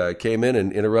he came in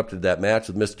and interrupted that match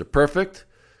with Mr. Perfect.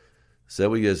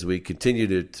 So as we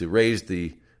continue to raise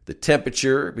the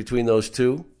temperature between those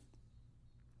two.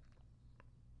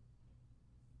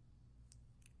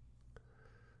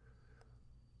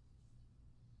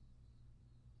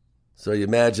 So you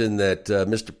imagine that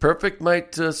Mr. Perfect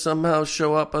might somehow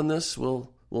show up on this?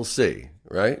 We'll see,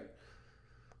 right?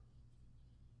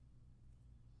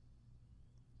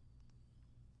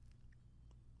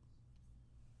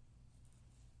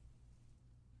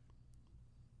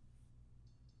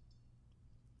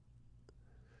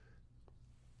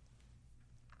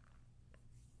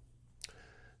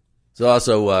 So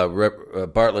also,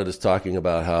 Bartlett is talking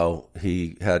about how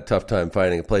he had a tough time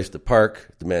finding a place to park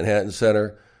at the Manhattan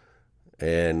Center,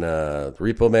 and the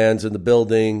Repo Man's in the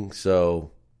building,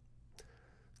 so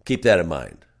keep that in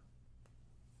mind.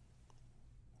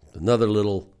 Another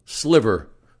little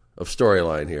sliver of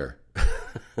storyline here.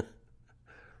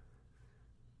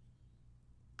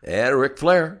 And Ric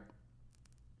Flair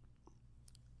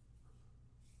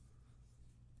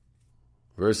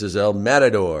versus El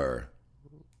Matador.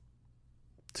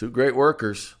 Two great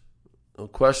workers. No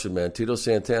question, man. Tito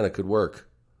Santana could work.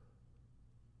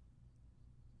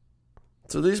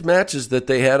 So these matches that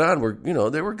they had on were,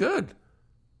 they were good.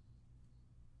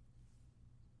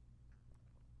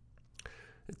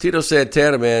 Tito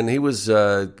Santana, man, he was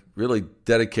really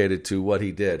dedicated to what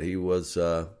he did. He was,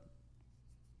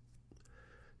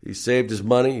 he saved his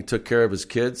money. He took care of his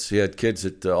kids. He had kids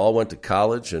that all went to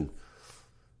college, and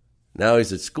now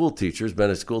he's a school teacher. He's been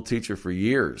a school teacher for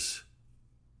years.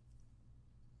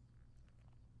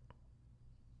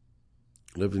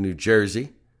 Lived in New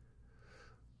Jersey.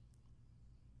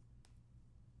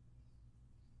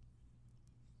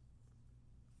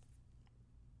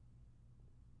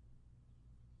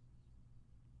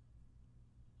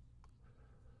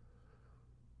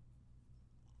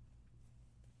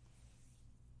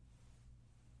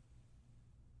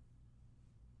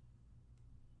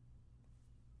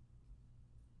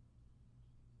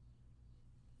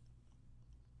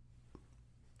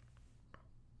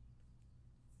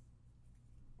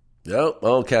 No,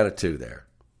 I'll count it two there.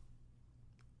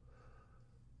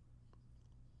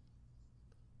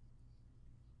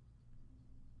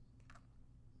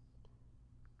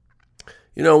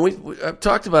 I've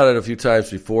talked about it a few times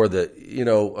before that,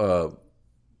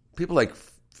 people like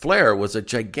Flair was a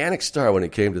gigantic star when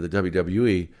it came to the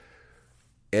WWE,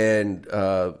 and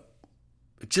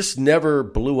it just never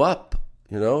blew up.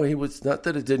 He was, not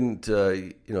that it didn't,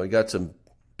 he got some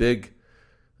big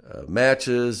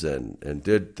matches and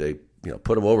they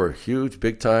put him over huge,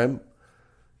 big time.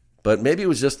 But maybe it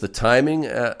was just the timing.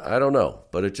 I don't know.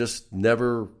 But it just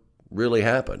never really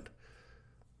happened.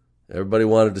 Everybody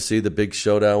wanted to see the big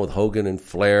showdown with Hogan and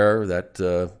Flair. That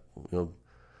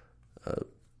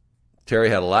Terry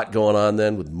had a lot going on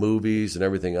then with movies and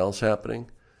everything else happening.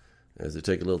 As they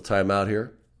take a little time out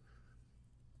here.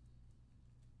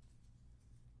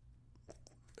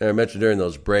 And I mentioned during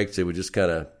those breaks, they would just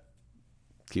kind of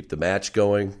keep the match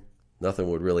going. Nothing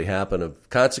would really happen of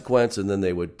consequence, and then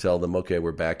they would tell them, okay,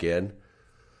 we're back in.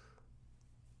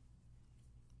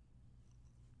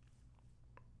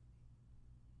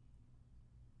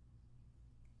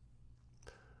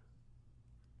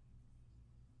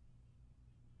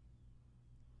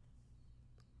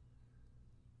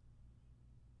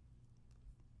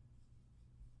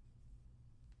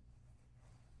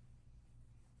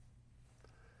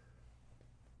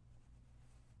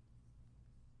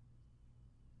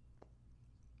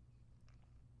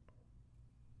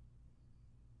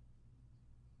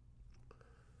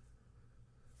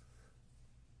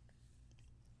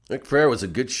 Ric Flair was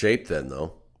in good shape then,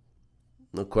 though.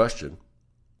 No question.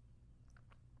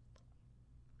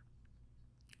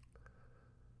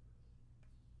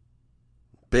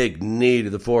 Big knee to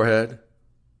the forehead.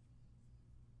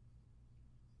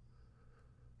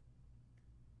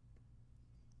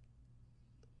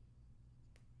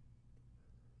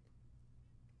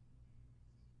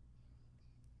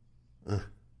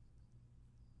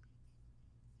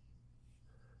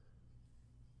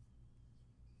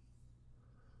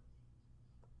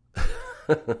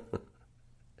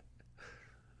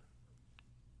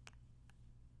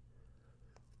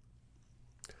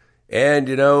 And,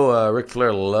 Ric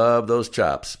Flair loved those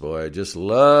chops, boy. Just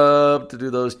loved to do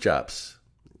those chops.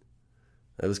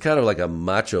 It was kind of like a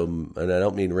macho, and I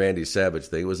don't mean Randy Savage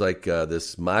thing. It was like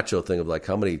this macho thing of like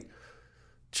how many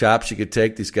chops you could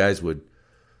take. These guys would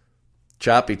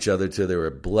chop each other till they were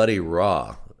bloody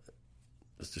raw.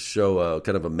 Just to show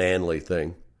kind of a manly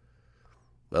thing.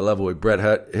 I love the way Bret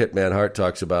Hitman Hart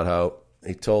talks about how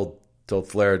he told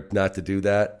Flair not to do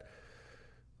that.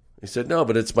 He said, no,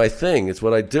 but it's my thing. It's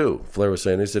what I do. Flair was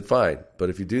saying, he said, fine.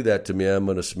 But if you do that to me, I'm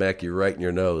going to smack you right in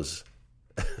your nose.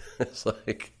 It's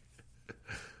like,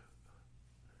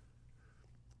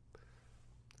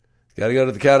 got to go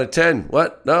to the count of 10.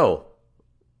 What? No.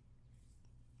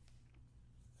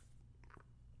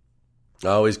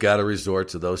 Always got to resort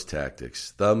to those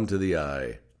tactics. Thumb to the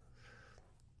eye.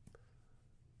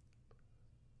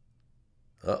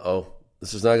 Uh-oh.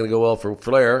 This is not going to go well for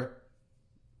Flair.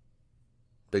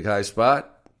 Big high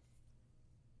spot.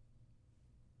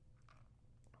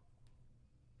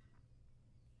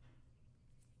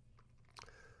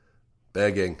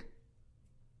 Begging.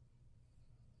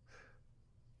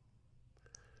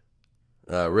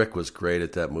 Rick was great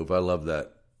at that move. I love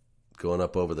that. Going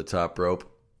up over the top rope.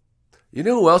 You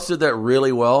know who else did that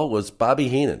really well? Was Bobby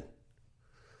Heenan.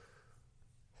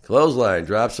 Clothesline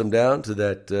drops him down to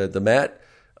the mat.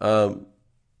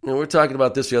 We were talking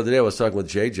about this the other day. I was talking with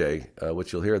JJ,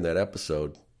 which you'll hear in that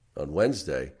episode on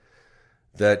Wednesday.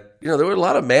 That there were a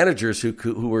lot of managers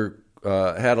who were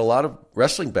had a lot of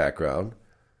wrestling background.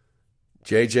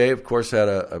 JJ, of course, had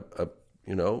a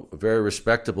very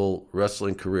respectable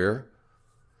wrestling career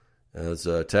as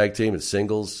a tag team and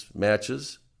singles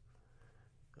matches.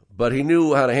 But he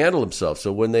knew how to handle himself.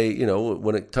 So when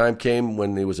time came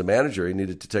when he was a manager, he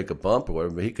needed to take a bump or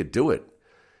whatever, he could do it.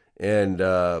 And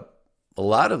a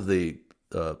lot of the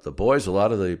boys, a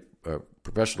lot of the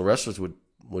professional wrestlers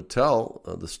would tell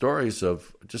the stories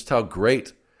of just how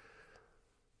great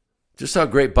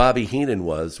Bobby Heenan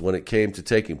was when it came to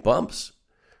taking bumps.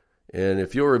 And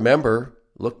if you'll remember,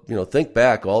 think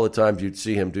back all the times you'd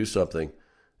see him do something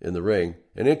in the ring.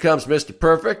 And in comes Mr.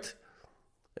 Perfect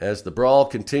as the brawl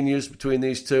continues between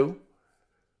these two.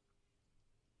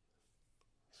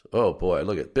 Oh boy,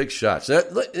 look at big shots.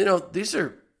 These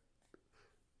are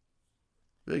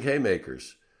big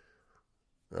haymakers.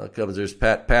 Now there's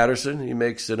Pat Patterson. He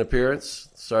makes an appearance.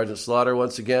 Sergeant Slaughter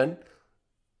once again.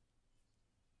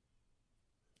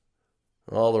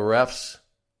 All the refs.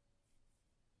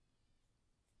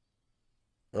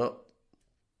 Oh.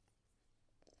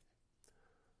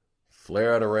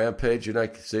 Flair on a rampage. You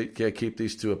can't keep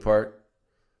these two apart.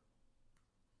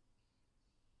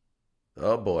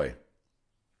 Oh boy.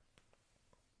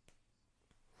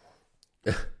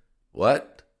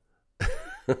 What?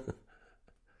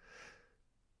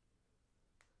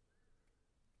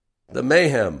 The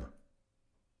mayhem.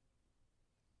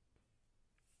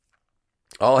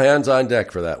 All hands on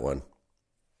deck for that one.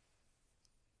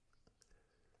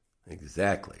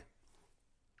 Exactly.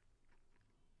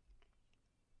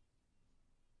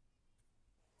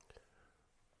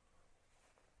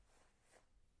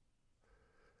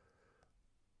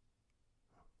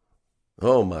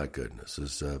 Oh my goodness,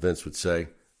 as Vince would say,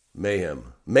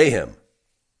 mayhem. Mayhem.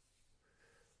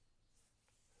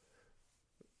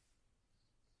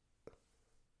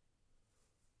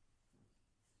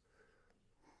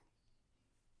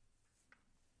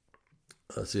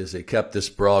 Let's see as they kept this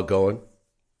brawl going.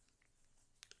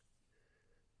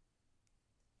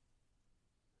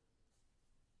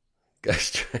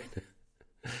 Guys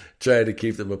trying to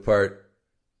keep them apart.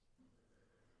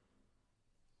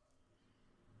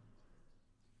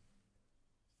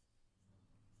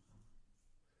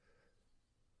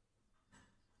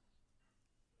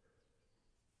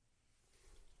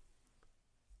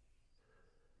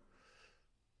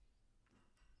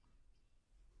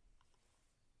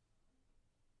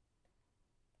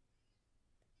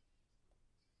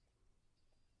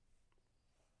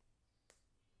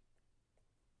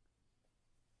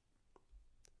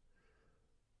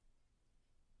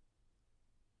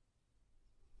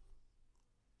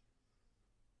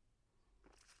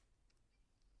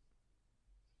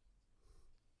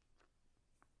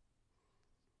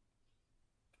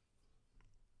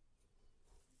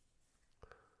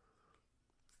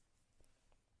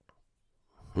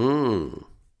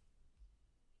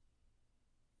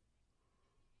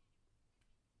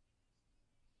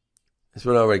 This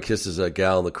one already kisses a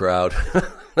gal in the crowd.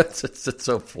 It's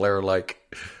so Flair-like.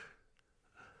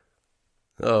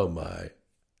 Oh, my.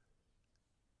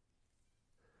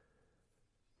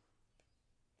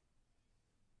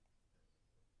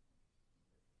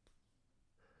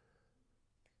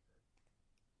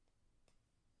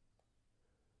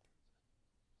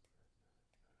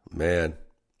 Man.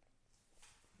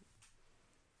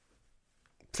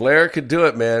 Flair could do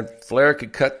it, man. Flair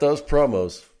could cut those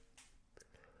promos.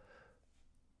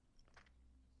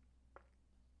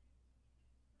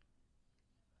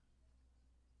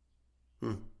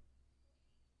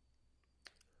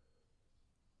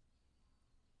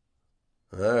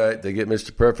 All right, they get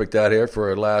Mr. Perfect out here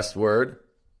for a last word.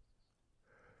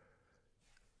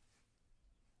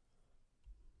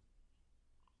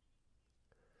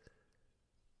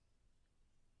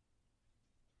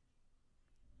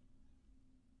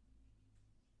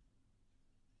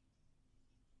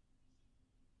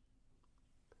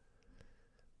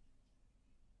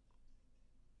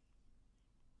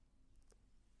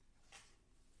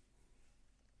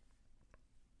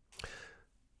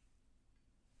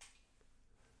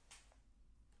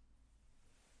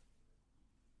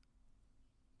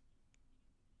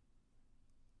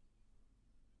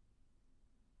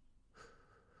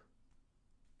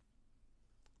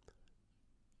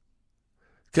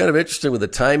 Kind of interesting with the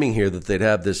timing here that they'd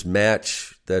have this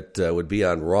match that would be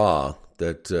on Raw.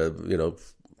 That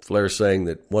Flair saying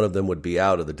that one of them would be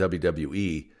out of the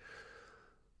WWE.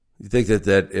 You think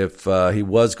that if he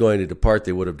was going to depart,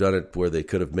 they would have done it where they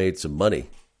could have made some money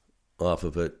off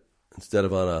of it instead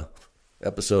of on a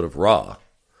episode of Raw.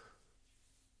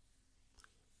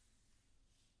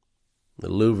 The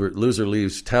loser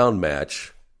leaves town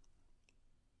match.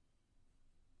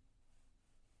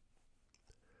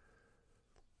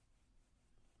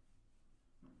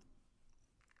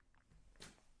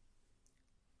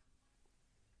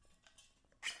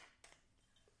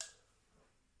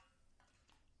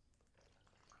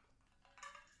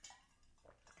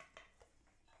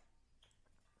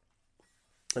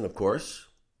 And of course,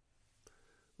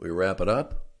 we wrap it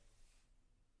up.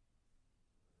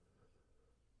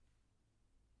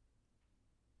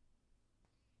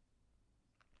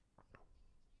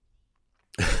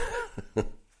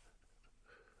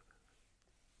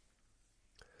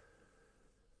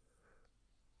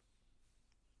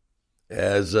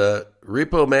 As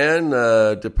Repo Man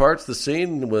departs the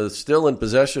scene with still in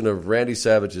possession of Randy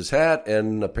Savage's hat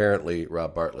and apparently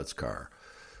Rob Bartlett's car.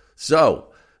 So,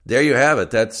 there you have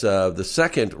it. That's the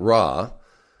second Raw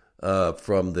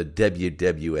from the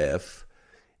WWF.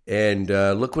 And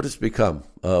look what it's become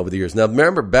over the years. Now,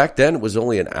 remember, back then it was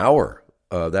only an hour,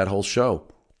 that whole show.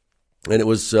 And it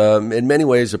was, in many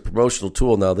ways, a promotional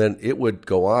tool. Now, then it would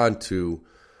go on to,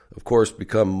 of course,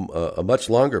 become a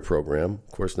much longer program.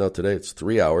 Of course, now today it's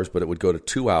 3 hours, but it would go to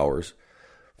 2 hours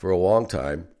for a long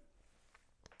time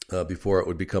before it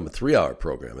would become a 3-hour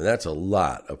program. And that's a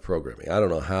lot of programming. I don't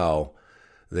know how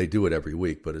they do it every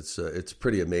week, but it's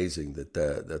pretty amazing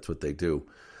that's what they do.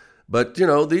 But,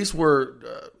 these were,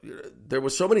 there were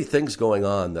so many things going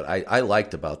on that I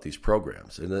liked about these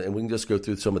programs. And we can just go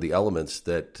through some of the elements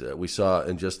that we saw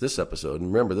in just this episode.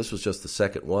 And remember, this was just the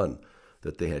second one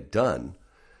that they had done.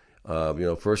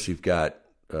 First you've got,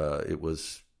 it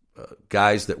was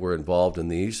guys that were involved in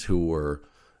these who were,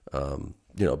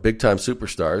 big-time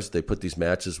superstars. They put these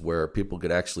matches where people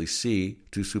could actually see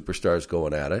two superstars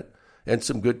going at it. And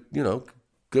some good,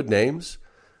 good names.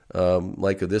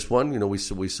 Like this one,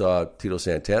 we saw Tito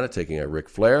Santana taking on Ric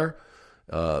Flair,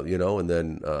 and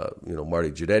then, Marty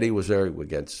Jannetty was there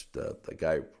against the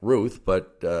guy Ruth,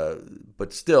 but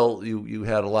still you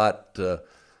had a lot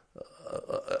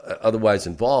otherwise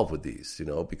involved with these,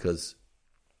 because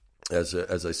as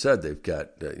I said, they've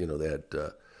got, they had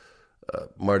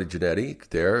Marty Jannetty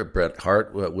there, Bret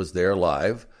Hart was there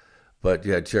live. But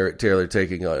you had Terry Taylor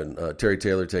taking on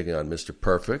Mr.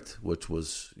 Perfect, which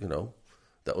was,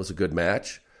 that was a good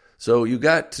match. So you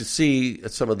got to see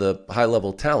some of the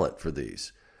high-level talent for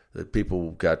these. That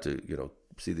people got to,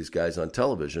 see these guys on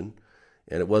television.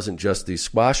 And it wasn't just these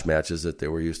squash matches that they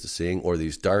were used to seeing or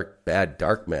these bad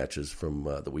dark matches from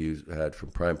that we had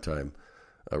from primetime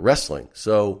wrestling.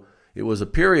 So it was a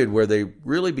period where they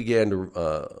really began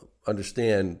to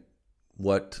understand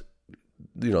what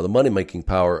the money-making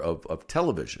power of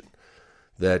television,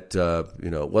 that,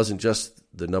 it wasn't just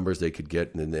the numbers they could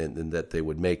get and that they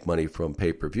would make money from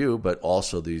pay-per-view, but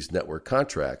also these network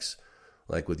contracts,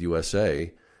 like with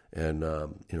USA and,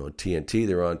 TNT.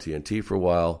 They were on TNT for a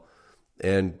while.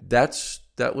 And that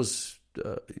was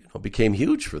became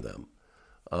huge for them.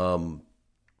 And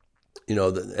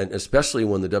especially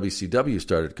when the WCW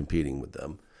started competing with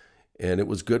them. And it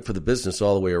was good for the business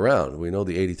all the way around. We know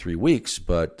the 83 weeks,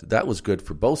 but that was good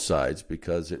for both sides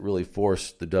because it really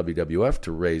forced the WWF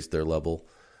to raise their level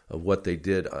of what they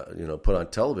did, put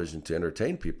on television to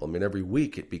entertain people. I mean, every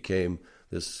week it became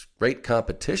this great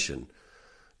competition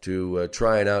to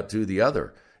try and outdo the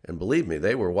other. And believe me,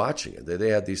 they were watching it. They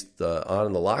had these on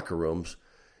in the locker rooms,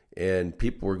 and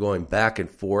people were going back and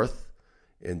forth,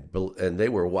 and they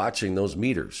were watching those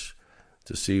meters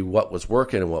to see what was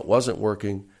working and what wasn't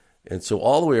working. And so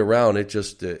all the way around, it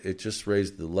just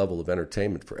raised the level of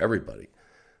entertainment for everybody,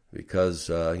 because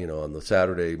on the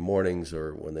Saturday mornings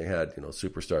or when they had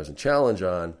Superstars and Challenge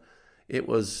on, it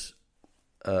was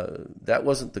that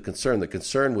wasn't the concern. The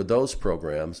concern with those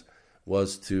programs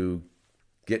was to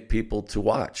get people to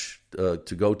watch,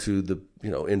 to go to the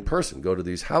in person, go to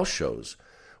these house shows,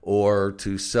 or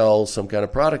to sell some kind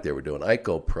of product they were doing,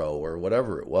 Ico Pro or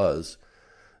whatever it was.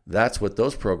 That's what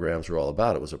those programs were all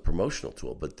about. It was a promotional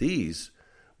tool. But these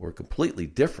were completely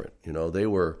different. They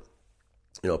were,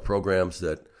 programs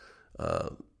that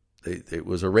it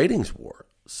was a ratings war.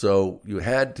 So you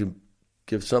had to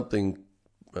give something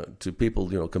to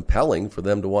people, compelling for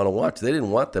them to want to watch. They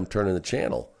didn't want them turning the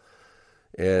channel.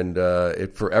 And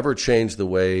it forever changed the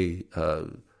way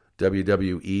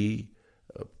WWE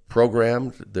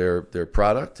programmed their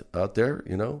product out there,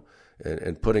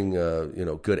 and putting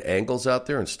good angles out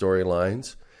there and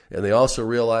storylines. And they also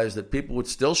realized that people would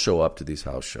still show up to these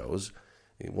house shows.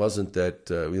 It wasn't that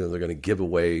they're going to give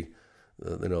away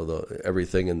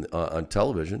everything on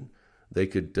television. They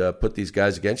could put these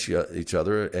guys against each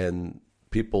other, and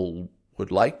people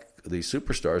would like these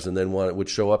superstars, and then would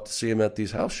show up to see them at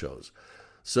these house shows.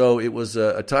 So it was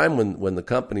a time when the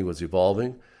company was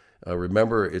evolving.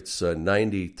 Remember, it's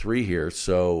 93 here,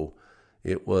 so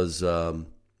it was.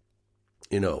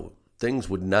 Things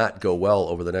would not go well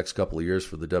over the next couple of years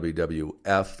for the WWF,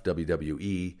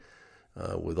 WWE,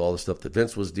 with all the stuff that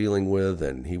Vince was dealing with,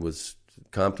 and he was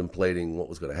contemplating what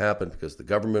was going to happen because the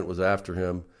government was after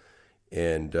him,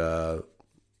 and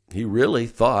he really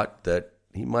thought that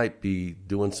he might be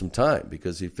doing some time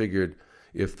because he figured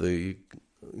if the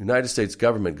United States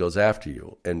government goes after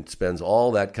you and spends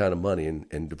all that kind of money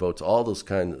and devotes all those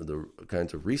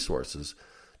kinds of resources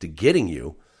to getting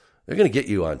you, they're going to get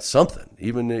you on something.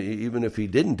 Even if he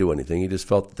didn't do anything, he just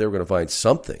felt that they were going to find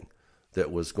something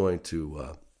that was going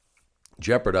to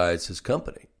jeopardize his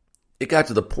company. It got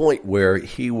to the point where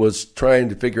he was trying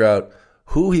to figure out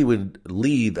who he would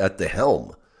leave at the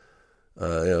helm. He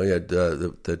had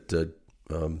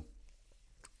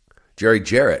Jerry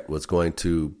Jarrett was going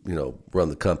to run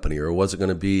the company, or was it going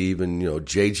to be even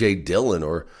J.J. Dillon,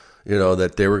 or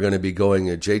that they were going to be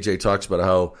going. J.J. talks about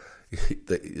how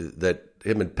that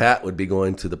him and Pat would be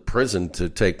going to the prison to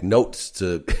take notes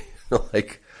to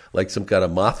like some kind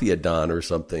of mafia don or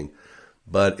something.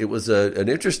 But it was an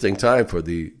interesting time for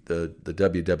the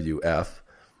WWF,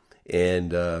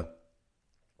 and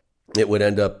it would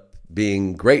end up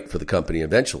being great for the company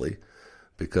eventually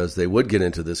because they would get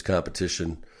into this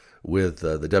competition with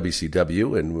the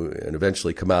WCW and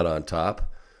eventually come out on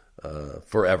top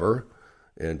forever.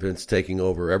 And Vince taking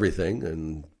over everything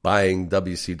and buying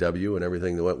WCW and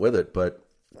everything that went with it. But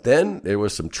then there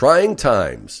was some trying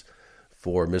times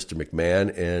for Mr.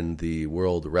 McMahon and the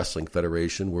World Wrestling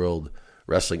Federation, World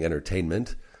Wrestling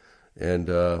Entertainment. And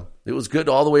it was good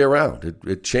all the way around.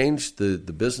 It changed the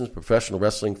business of professional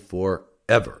wrestling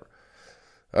forever.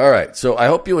 All right, so I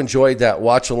hope you enjoyed that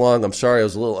watch along. I'm sorry I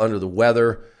was a little under the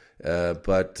weather,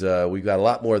 but we've got a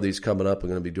lot more of these coming up. I'm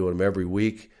going to be doing them every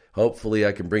week. Hopefully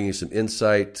I can bring you some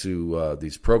insight to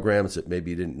these programs that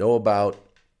maybe you didn't know about,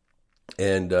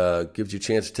 and gives you a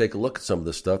chance to take a look at some of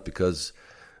this stuff because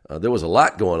there was a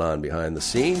lot going on behind the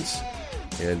scenes,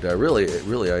 and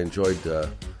really I enjoyed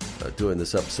doing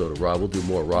this episode of Raw. We'll do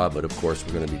more Raw, but of course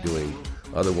we're going to be doing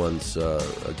other ones.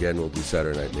 Again, we'll do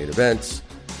Saturday Night Main Events,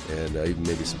 and even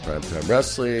maybe some Primetime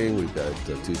Wrestling. We've got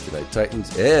Tuesday Night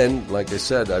Titans, and like I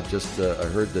said, I've just I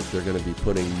heard that they're going to be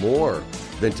putting more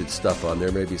vintage stuff on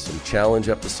there, maybe some challenge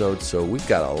episodes. So we've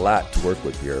got a lot to work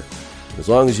with here. As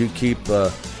long as you keep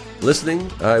listening,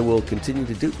 I will continue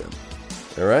to do them.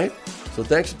 All right? So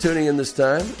thanks for tuning in this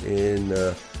time. And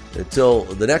until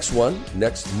the next one,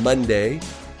 next Monday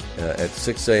at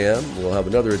 6 a.m., we'll have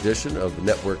another edition of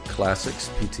Network Classics,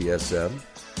 PTSM.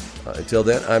 Until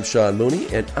then, I'm Sean Mooney,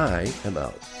 and I am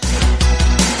out.